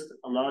first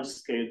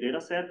large-scale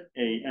dataset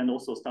and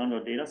also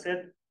standard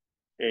dataset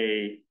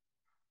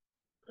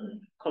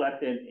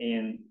collected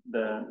in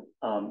the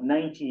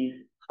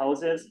 90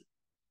 houses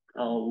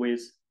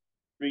with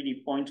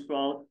 3D point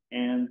cloud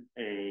and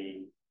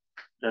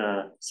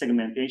the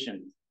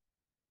segmentation.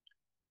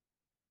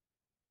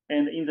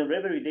 And in the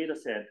Reverie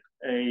dataset,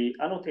 an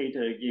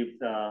annotator gives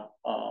the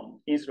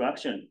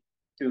instruction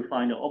to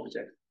find an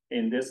object.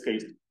 In this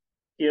case,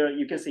 here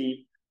you can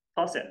see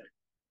faucet.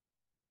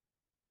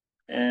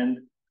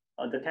 And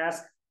the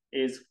task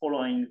is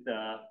following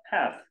the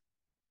path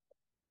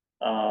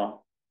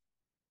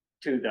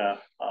to the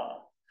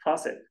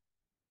faucet.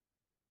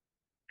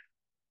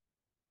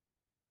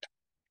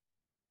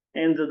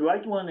 And the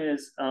right one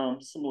is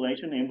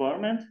simulation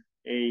environment.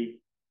 The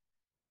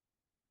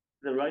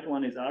right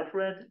one is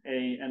Alfred,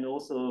 and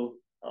also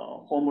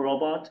home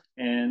robot,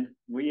 and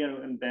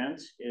wheel and bench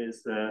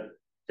is the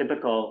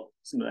typical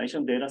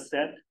simulation data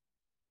set.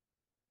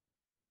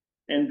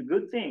 And the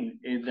good thing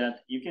is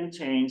that you can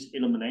change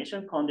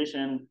illumination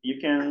condition. You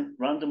can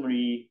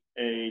randomly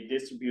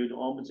distribute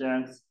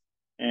objects.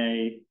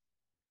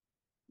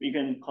 You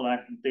can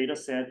collect data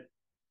set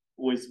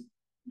with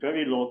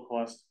very low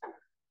cost.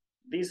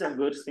 These are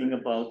good things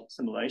about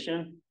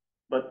simulation,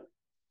 but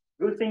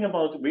good thing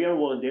about real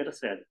world data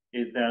set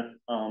is that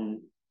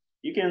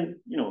you can,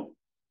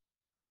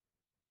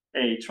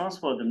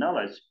 transfer the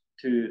knowledge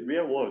to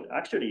real world.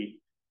 Actually,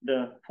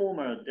 the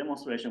former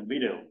demonstration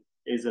video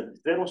is a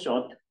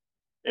zero-shot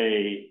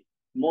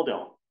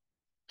model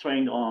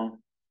trained on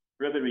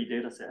Reverie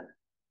dataset,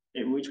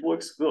 which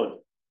works good.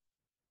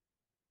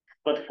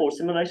 But for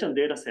simulation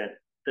dataset,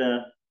 the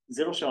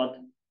zero-shot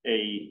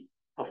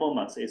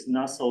performance is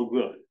not so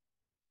good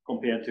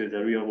compared to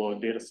the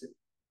real-world dataset.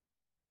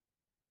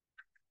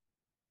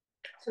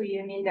 So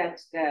you mean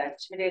that the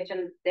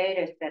simulation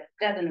dataset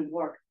doesn't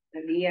work,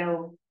 the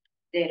real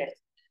data,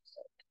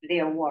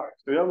 real world?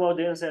 Real world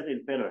data set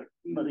is better,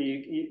 but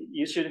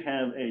you should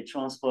have a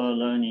transfer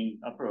learning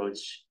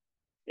approach.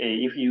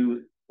 If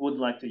you would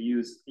like to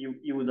use,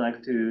 you would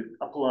like to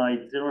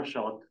apply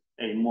zero-shot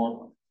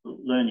model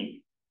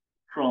learning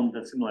from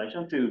the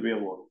simulation to real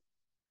world.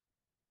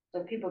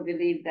 So people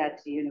believe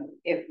that,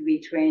 if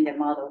we train the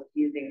models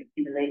using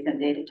simulation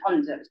data,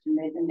 tons of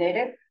simulation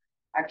data,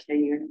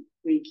 actually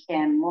we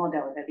can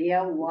model the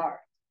real world.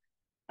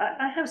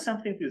 I have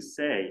something to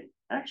say.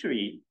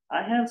 Actually,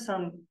 I have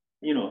some,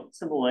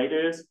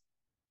 simulators,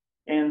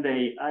 and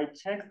I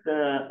checked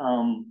the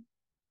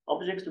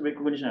object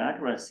recognition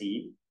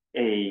accuracy,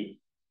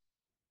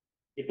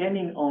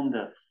 depending on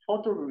the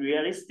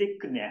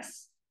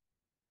photorealisticness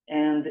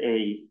and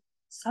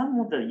some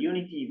of the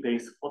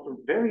Unity-based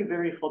very,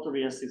 very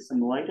photorealistic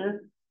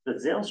simulator, the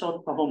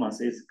zero-shot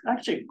performance is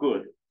actually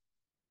good.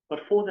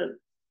 But for the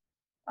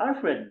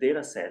Alfred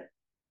dataset,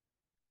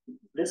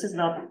 this is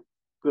not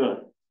good.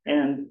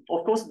 And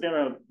of course, there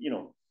are,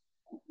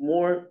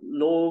 more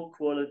low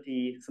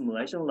quality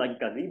simulation like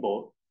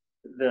Gazebo.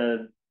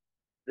 The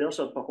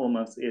zero-shot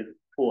performance is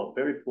poor,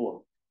 very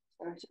poor.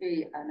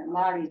 Actually,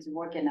 MERL is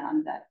working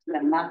on that, the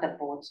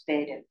motherboard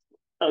data.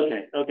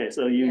 Okay,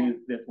 so you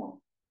use that one.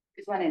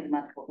 This one is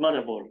motherboard.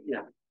 Motherboard,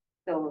 yeah.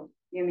 So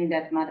you mean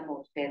that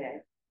motherboard data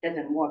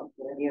doesn't work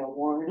with your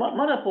work?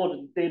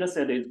 Motherboard data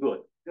set is good.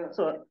 Good.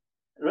 So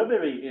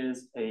Raspberry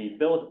is a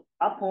built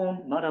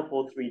upon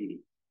motherboard 3D.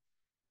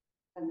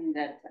 I mean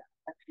that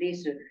at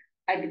least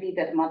I believe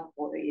that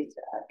motherboard is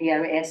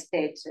DRS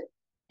state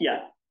Yeah,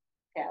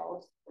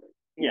 cells.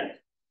 yeah.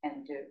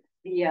 And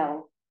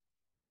VL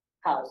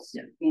house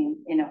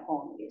in a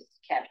home is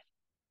kept.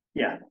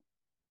 Yeah.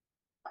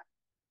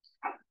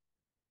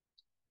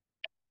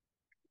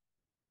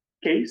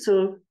 Okay,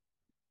 so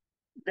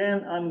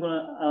then I'm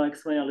gonna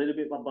explain a little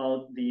bit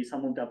about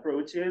some of the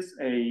approaches.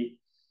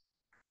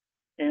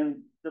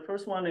 And the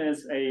first one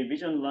is a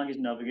vision language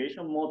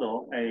navigation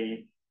model,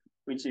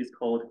 which is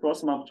called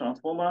cross-map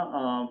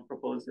transformer,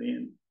 proposed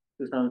in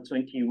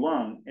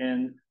 2021.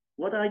 And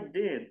what I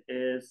did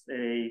is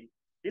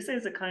this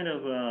is a kind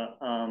of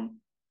a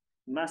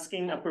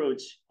masking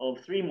approach of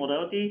 3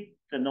 modality.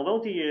 The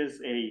novelty is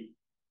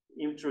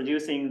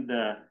introducing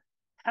the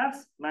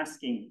text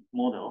masking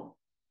model,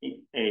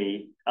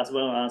 as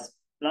well as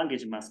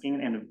language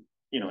masking and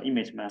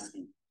image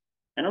masking.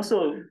 And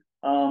also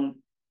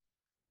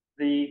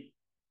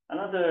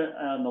another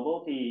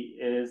novelty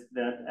is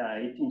that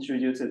it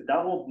introduces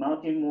double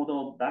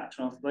multimodal back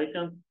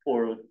translation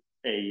for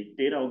a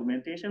data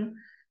augmentation.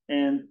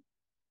 And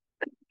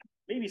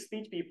maybe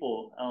speech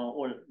people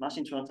or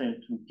machine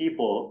translation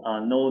people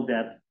know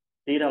that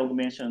data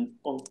augmentation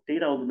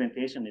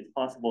is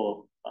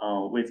possible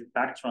with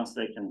back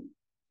translation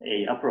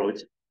approach.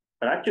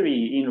 But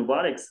actually in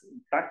robotics,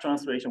 back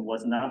translation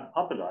was not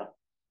popular.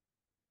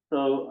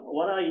 So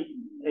what I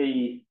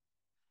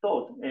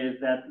thought is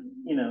that,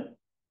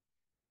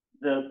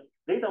 the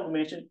data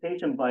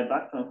augmentation by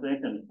back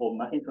translation for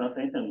machine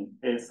translation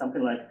is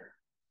something like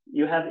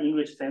you have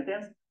English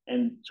sentence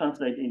and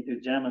translate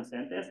into German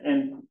sentence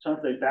and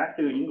translate back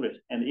to English.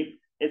 And if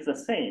it's the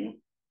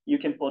same, you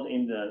can put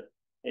in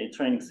a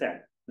training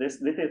set. This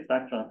is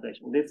back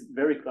translation. This is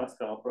very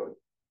classical approach.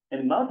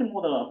 And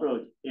multimodal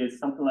approach is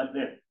something like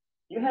this.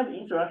 You have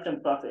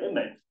interaction plus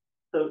image.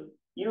 So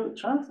you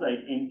translate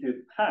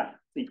into path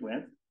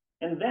sequence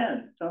and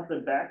then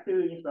translate back to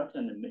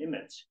instruction and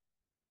image.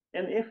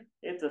 And if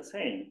it's the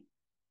same,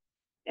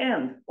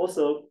 and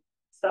also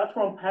start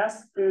from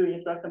path to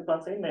instruction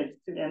plus image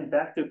and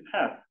back to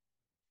path,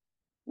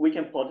 we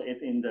can put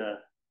it in the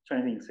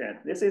training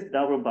set. This is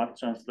double back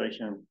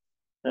translation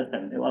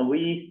system.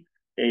 We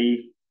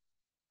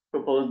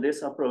proposed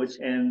this approach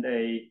and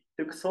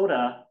took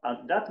SODA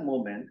at that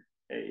moment,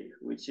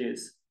 which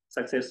is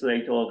success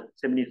rate of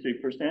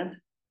 73%.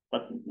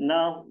 But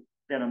now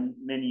there are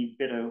many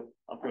better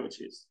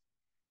approaches.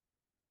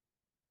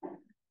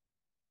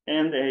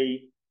 And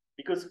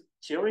because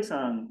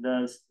Chiori-san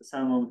does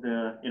some of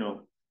the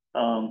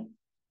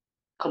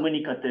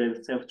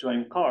communicative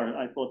self-driving car,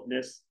 I thought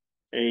this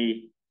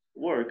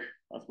work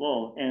as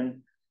well.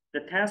 And the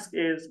task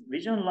is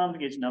vision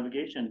language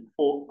navigation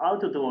for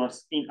outdoor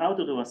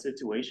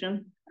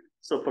situation.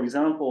 So for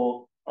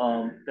example,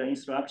 the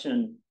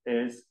instruction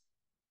is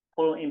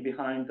follow in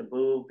behind the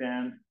blue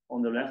band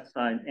on the left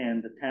side,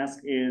 and the task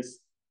is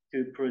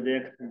to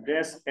predict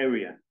this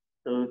area.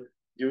 So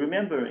do you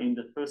remember in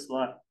the first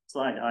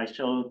slide, I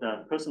showed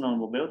the personal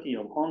mobility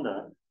of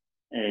Honda.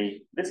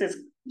 This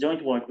is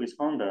joint work with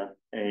Honda,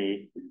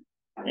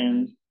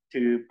 and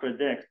to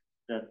predict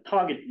the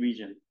target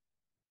region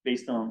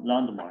based on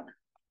landmark.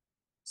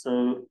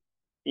 So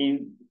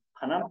in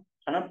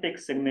panoptic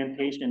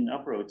segmentation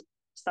approach,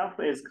 stuff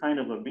is kind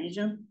of a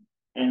region,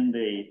 and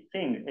the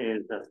thing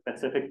is a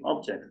specific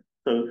object.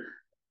 So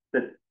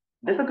the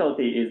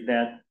difficulty is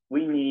that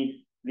we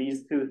need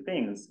these 2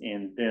 things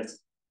in this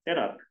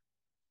setup.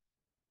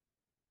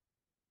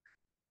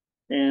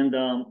 And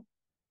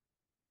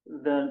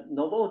the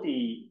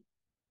novelty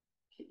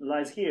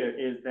lies here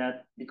is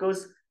that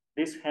because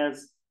this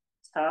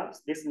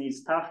needs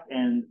staff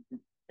and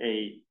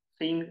a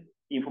thing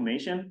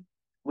information,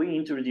 we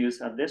introduce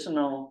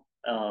additional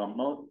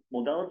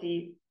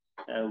modality,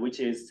 which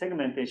is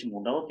segmentation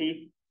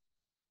modality.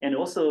 And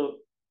also,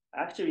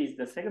 actually,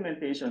 the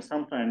segmentation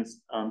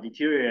sometimes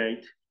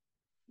deteriorate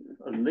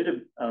a little,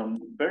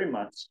 very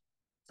much.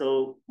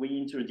 So we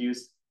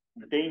introduce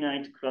the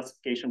day-night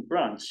classification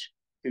branch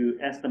to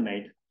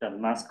estimate the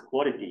mask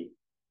quality.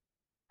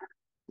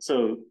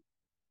 So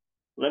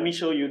let me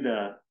show you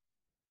the,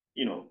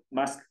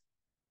 mask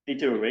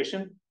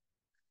deterioration.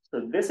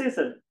 So this is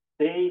a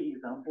day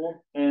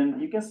example,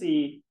 and you can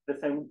see the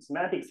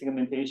semantic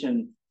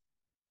segmentation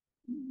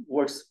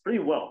works pretty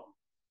well.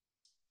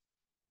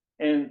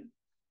 And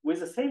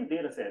with the same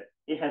data set,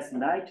 it has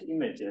night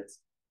images,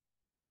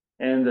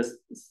 and the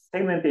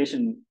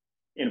segmentation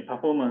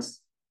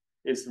performance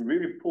is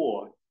really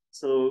poor.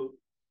 So,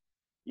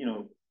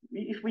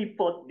 if we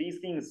put these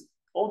things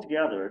all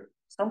together,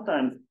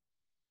 sometimes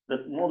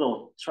the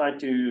model try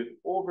to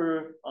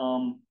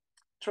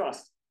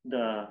trust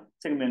the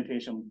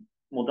segmentation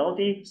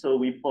modality. So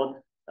we put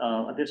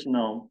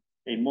additional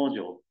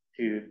module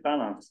to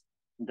balance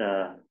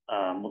the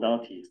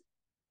modalities.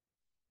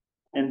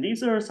 And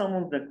these are some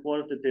of the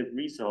qualitative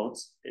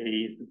results.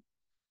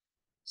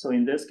 So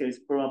in this case,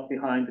 pull up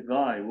behind the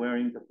guy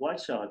wearing the white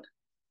shirt,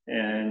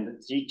 and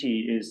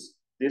GT is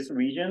this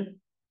region,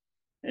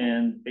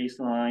 and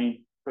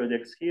baseline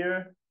predicts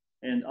here,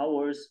 and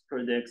ours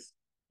predicts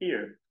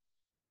here.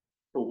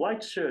 So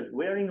white shirt,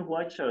 wearing a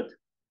white shirt.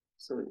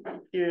 So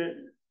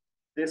here,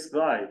 this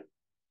guy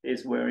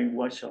is wearing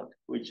white shirt,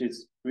 which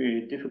is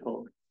really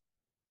difficult.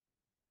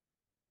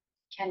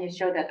 Can you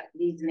show that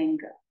reasoning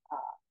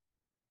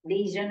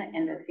lesion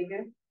and the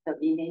figure, the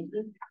image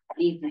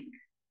reasoning?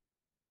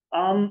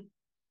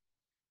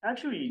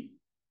 Actually,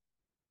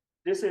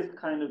 this is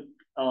kind of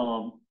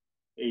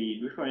a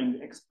referring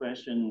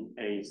expression,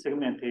 a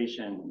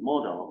segmentation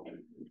model.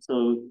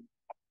 So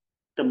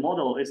the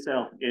model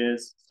itself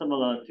is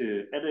similar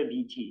to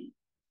LABT,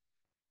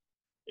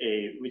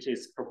 which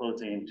is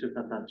proposed in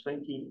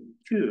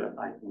 2022,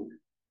 I think.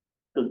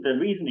 So the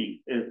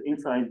reasoning is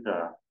inside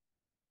the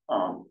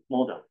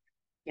model.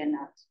 You're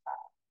not,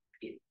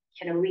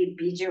 can we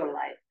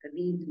visualize the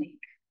reasoning?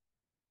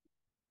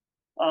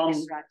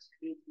 So that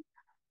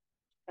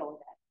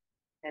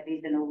the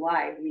reason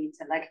why we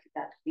selected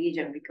that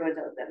region because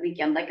of that we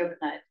can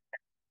recognize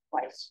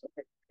twice.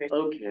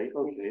 Okay.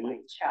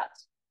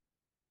 Charts.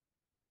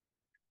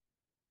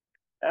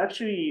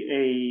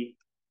 Actually,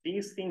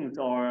 these things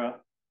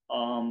are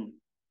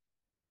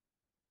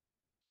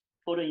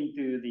put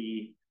into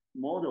the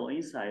model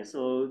inside.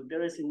 So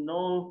there is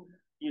no,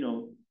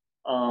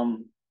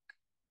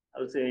 I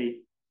would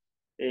say,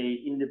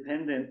 a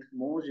independent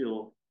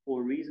module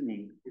for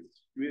reasoning.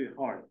 It's really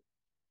hard.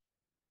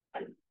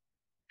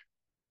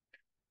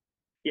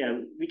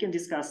 Yeah, we can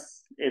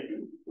discuss it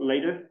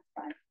later.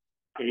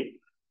 Okay.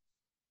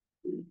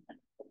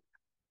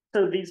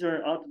 So these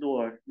are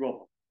outdoor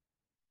robots.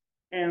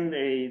 And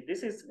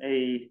this is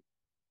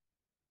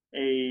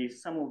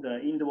some of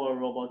the indoor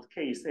robot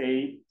case.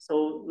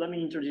 So let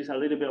me introduce a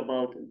little bit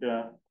about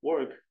the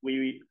work.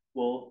 We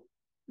will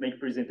make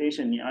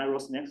presentation in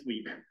IROS next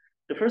week.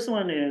 The first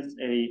one is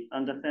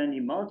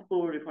understanding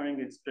multiple referring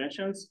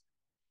expressions.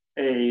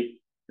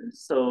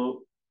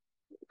 So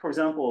for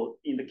example,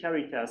 in the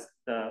carry task,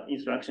 the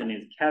instruction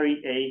is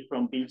carry A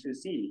from B to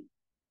C.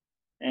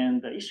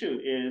 And the issue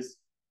is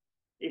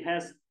it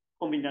has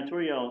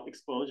combinatorial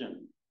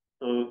explosion.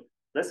 So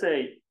let's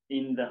say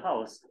in the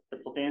house, the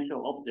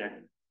potential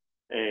object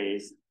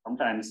is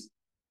sometimes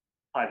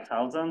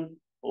 5,000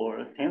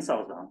 or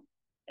 10,000.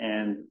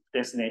 And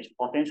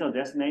potential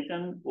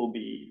destination will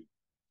be,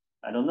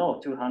 I don't know,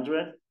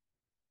 200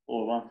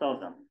 or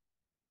 1,000.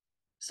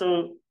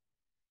 So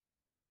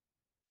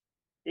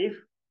if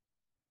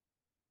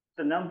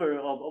the number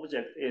of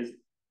objects is,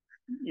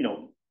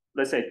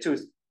 let's say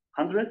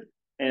 200,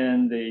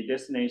 and the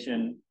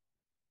destination,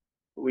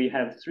 we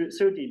have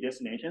 30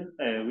 destinations,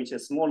 which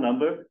is a small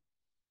number.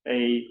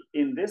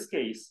 In this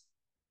case,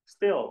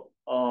 still,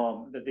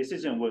 the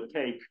decision will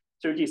take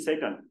 30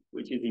 seconds,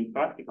 which is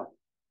impractical.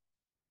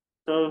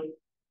 So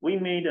we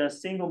made a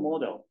single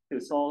model to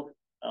solve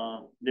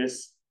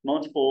this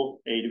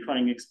multiple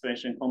referring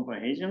expression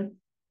comprehension.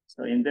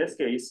 So in this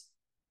case,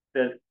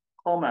 the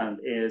command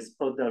is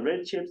put the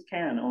red chip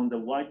scan on the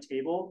white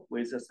table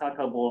with a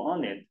soccer ball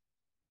on it.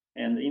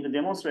 And in the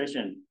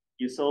demonstration,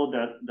 you saw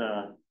that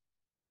the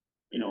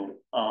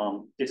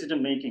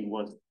decision making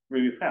was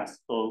really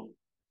fast. So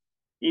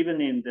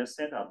even in the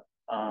setup,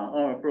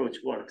 our approach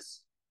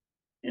works.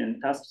 And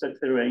task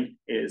success rate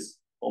is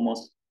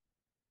almost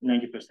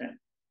 90%.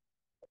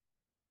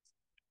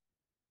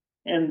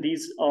 And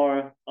these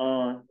are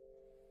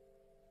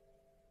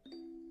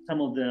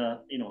some of the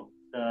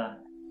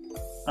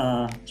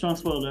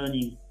transfer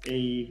learning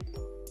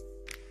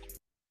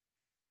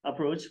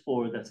approach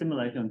for the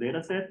simulation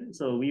data set.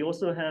 So we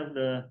also have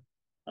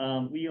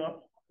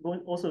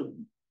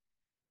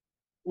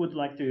would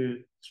like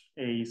to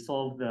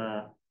solve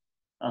the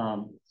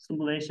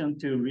simulation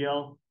to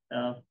real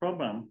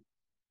program.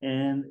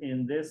 And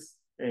in this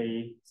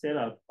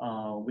setup,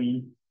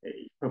 we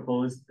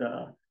propose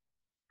the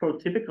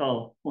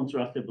prototypical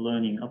constructive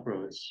learning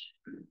approach.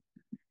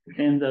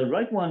 And the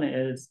right one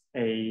is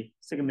a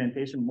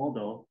segmentation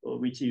model,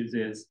 which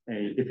uses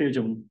a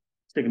diffusion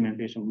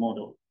segmentation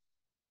model.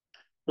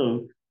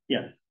 So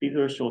yeah, these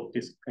are short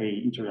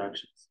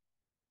introductions.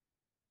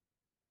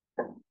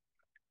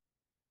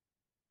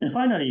 And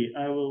finally,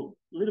 I will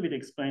a little bit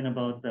explain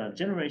about the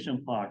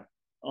generation part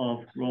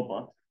of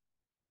robots.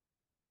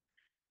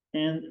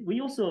 And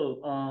we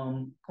also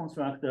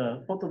construct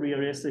a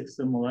photorealistic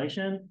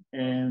simulation.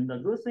 And the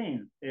good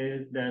thing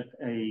is that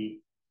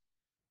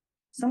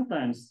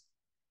sometimes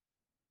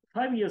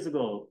 5 years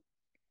ago,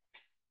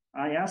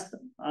 I asked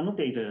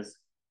annotators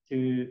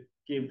to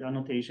give the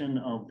annotation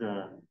of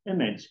the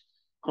image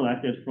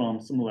collected from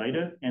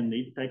simulator, and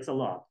it takes a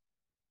lot.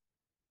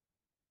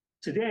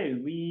 Today,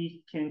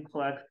 we can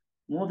collect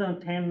more than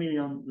 10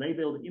 million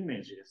labeled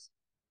images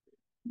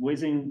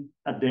within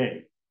a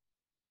day.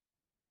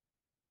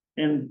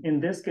 And in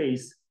this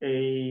case,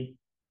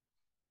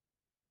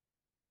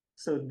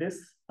 So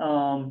this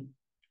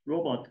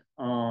robot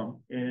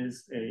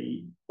is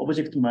a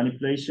object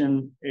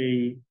manipulation,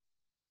 a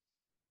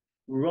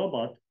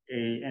robot,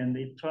 and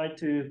it tried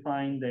to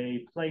find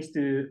a place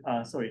to,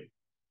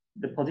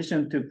 the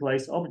position to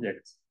place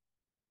objects.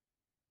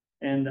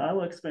 And I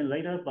will explain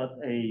later, but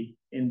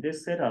in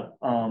this setup,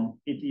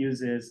 it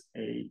uses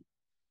a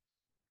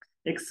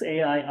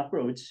XAI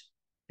approach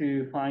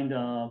to find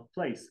a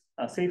place,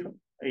 a safe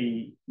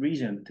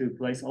region to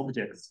place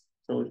objects.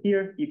 So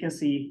here you can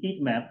see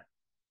heat map,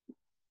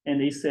 and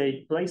they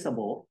say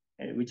placeable,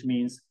 which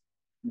means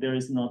there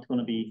is not going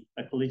to be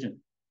a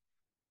collision.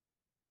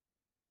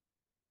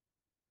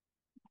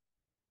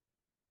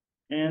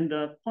 And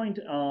the point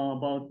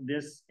about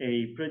this,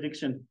 a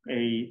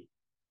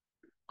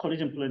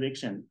collision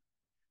prediction,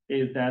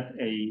 is that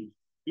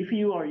if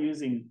you are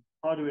using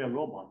hardware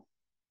robot,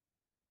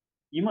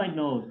 you might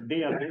know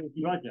they are very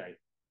fragile.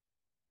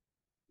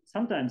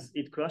 Sometimes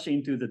it crashes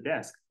into the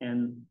desk.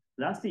 And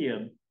last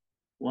year,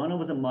 one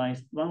of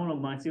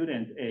my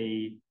students,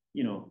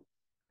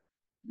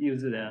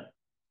 used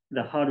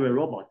the hardware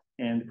robot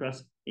and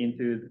crashed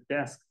into the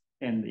desk,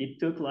 and it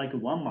took like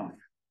 1 month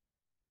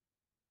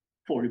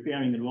for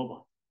repairing the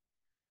robot.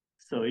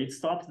 So it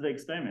stopped the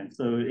experiment.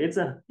 So it's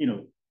a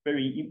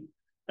very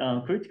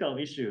critical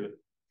issue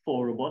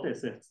for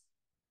roboticists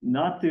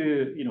not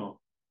to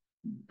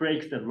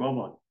break the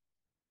robot.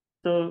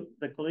 So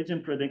the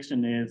collision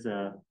prediction is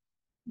a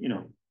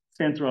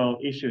central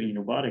issue in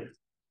robotics.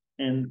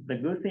 And the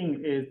good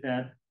thing is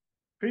that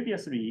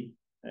previously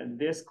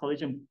this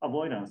collision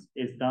avoidance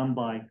is done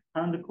by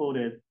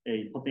hand-coded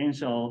a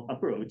potential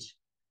approach,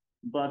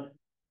 but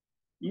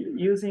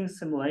using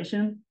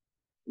simulation,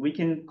 we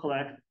can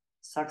collect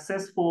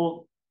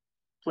successful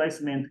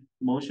placement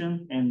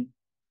motion and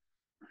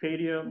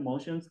failure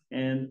motions,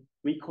 and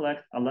we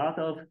collect a lot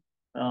of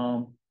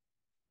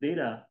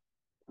data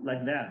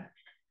like that,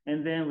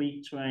 and then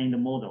we train the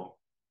model.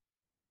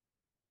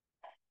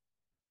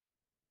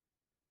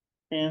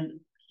 And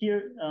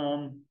here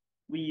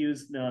we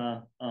use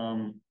the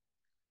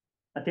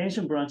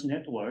attention branch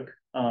network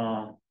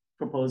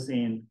proposed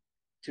in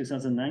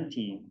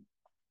 2019.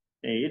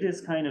 It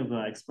is kind of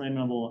an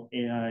experimental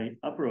AI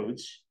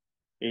approach,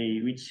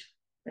 which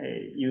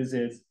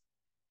uses,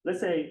 let's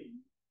say,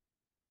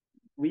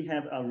 we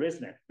have a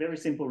ResNet, very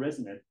simple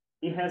ResNet.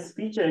 It has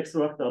feature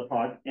extractor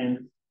part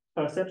and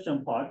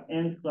perception part,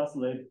 and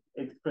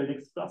it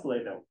predicts class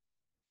level.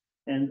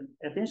 And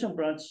attention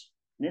branch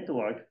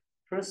network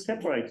first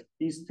separate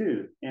these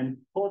two and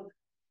put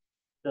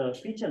the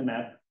feature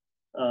map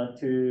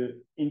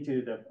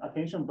into the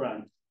attention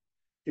branch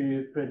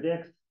to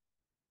predict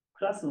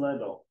class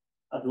level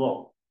as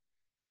well.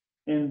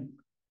 And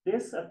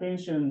this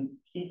attention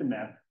heat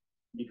map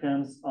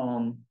becomes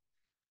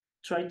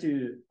try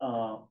to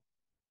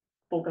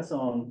focus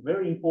on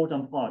very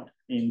important part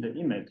in the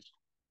image.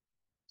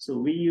 So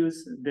we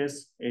use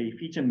this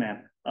feature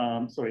map,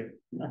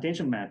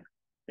 attention map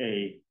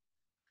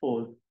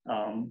for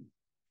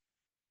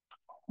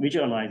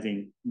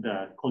visualizing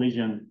the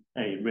collision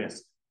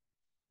risk.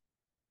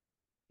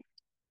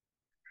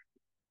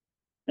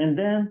 And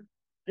then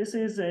this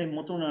is a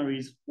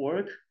Motonari's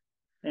work.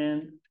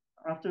 And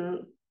after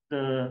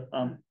the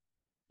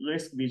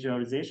risk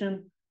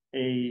visualization,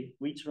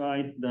 we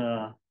tried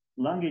the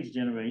language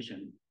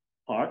generation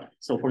part.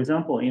 So for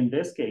example, in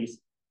this case,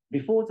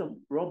 before the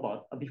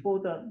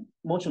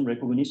motion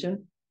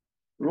recognition,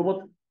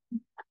 robot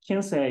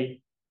can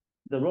say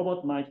the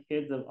robot might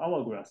hit the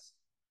hourglass.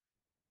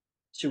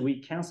 Should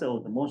we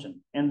cancel the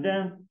motion? And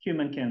then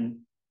human can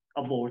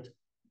abort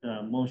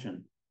the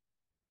motion.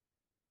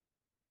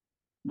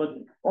 But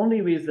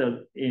only with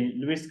the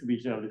risk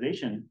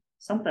visualization,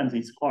 sometimes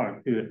it's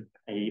hard to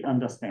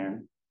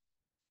understand.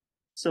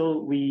 So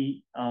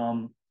we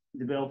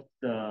developed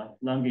the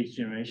language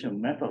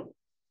generation method.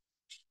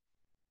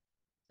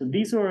 So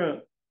these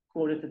are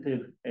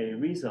qualitative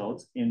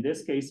results. In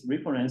this case,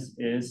 reference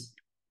is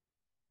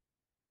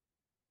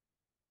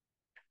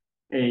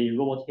a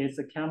robot hits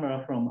the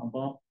camera from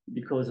above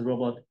because the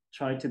robot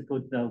tried to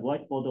put the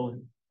white bottle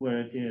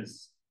where it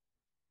is.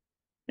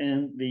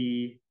 And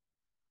the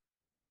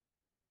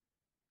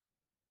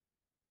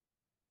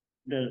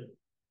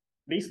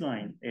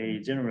baseline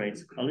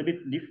generates a little bit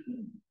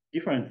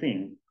different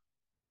thing,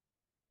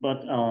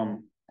 but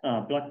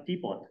black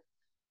teapot.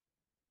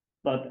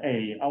 But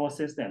our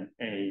system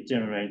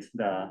generates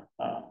the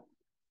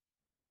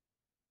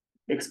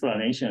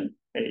explanation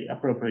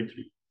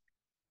appropriately.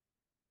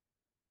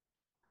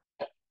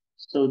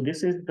 So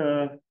this is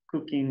the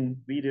cooking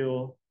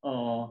video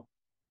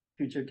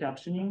future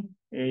captioning.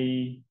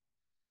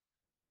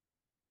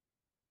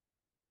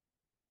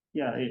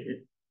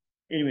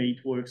 Anyway,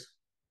 it works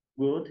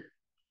good.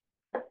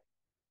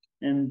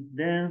 And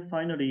then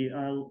finally,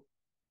 I'll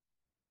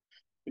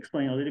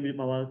explain a little bit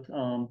about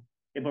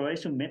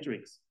evaluation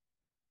metrics.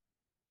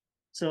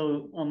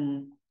 So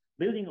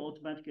building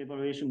automatic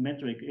evaluation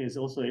metric is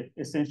also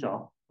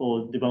essential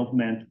for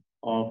development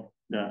of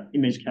the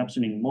image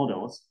captioning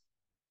models.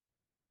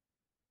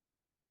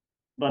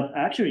 But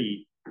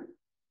actually,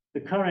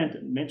 the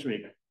current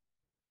metric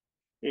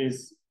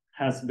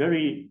has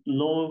very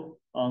low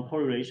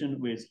correlation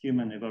with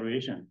human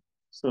evaluation.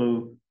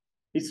 So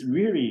it's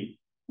really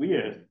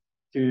weird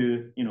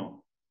to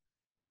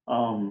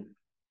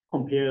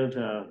compare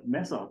the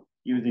method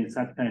using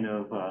such kind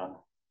of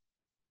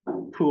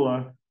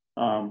poor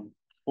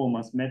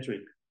performance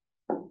metric.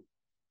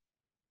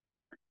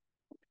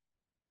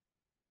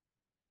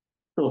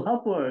 So how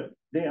poor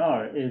they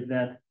are is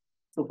that,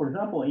 so for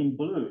example, in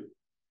blue,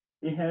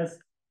 it has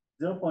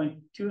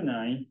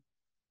 0.29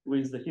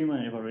 with the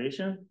human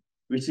evaluation,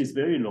 which is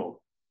very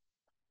low.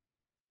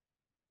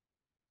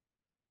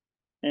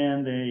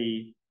 And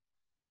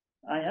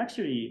I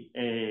actually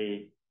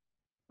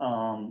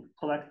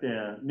collect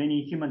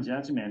many human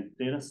judgment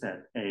data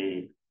set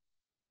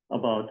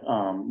about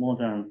more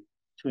than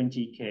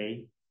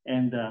 20K,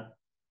 and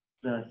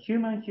the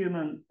human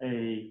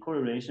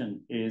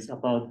correlation is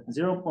about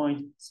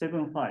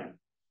 0.75,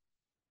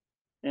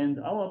 and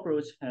our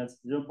approach has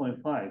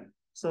 0.5.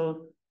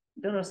 So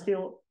there are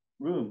still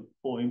room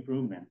for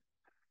improvement.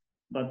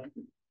 But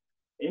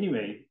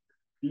anyway,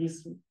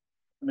 these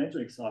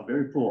metrics are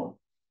very poor.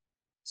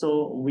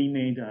 So we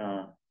made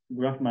a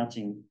graph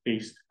matching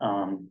based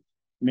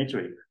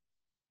metric.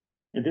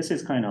 And this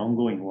is kind of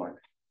ongoing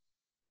work.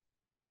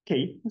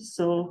 Okay,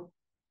 so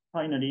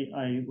finally,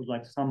 I would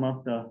like to sum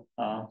up the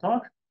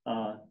talk.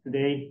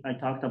 Today, I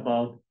talked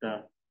about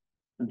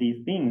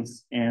these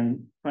things,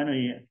 and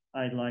finally,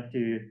 I'd like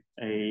to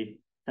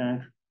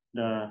thank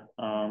the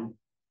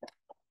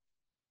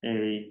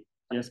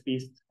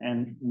DSPs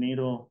and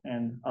NATO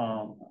and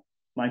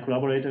my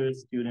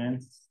collaborators,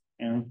 students,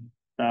 and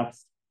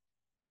staffs.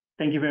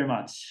 Thank you very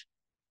much.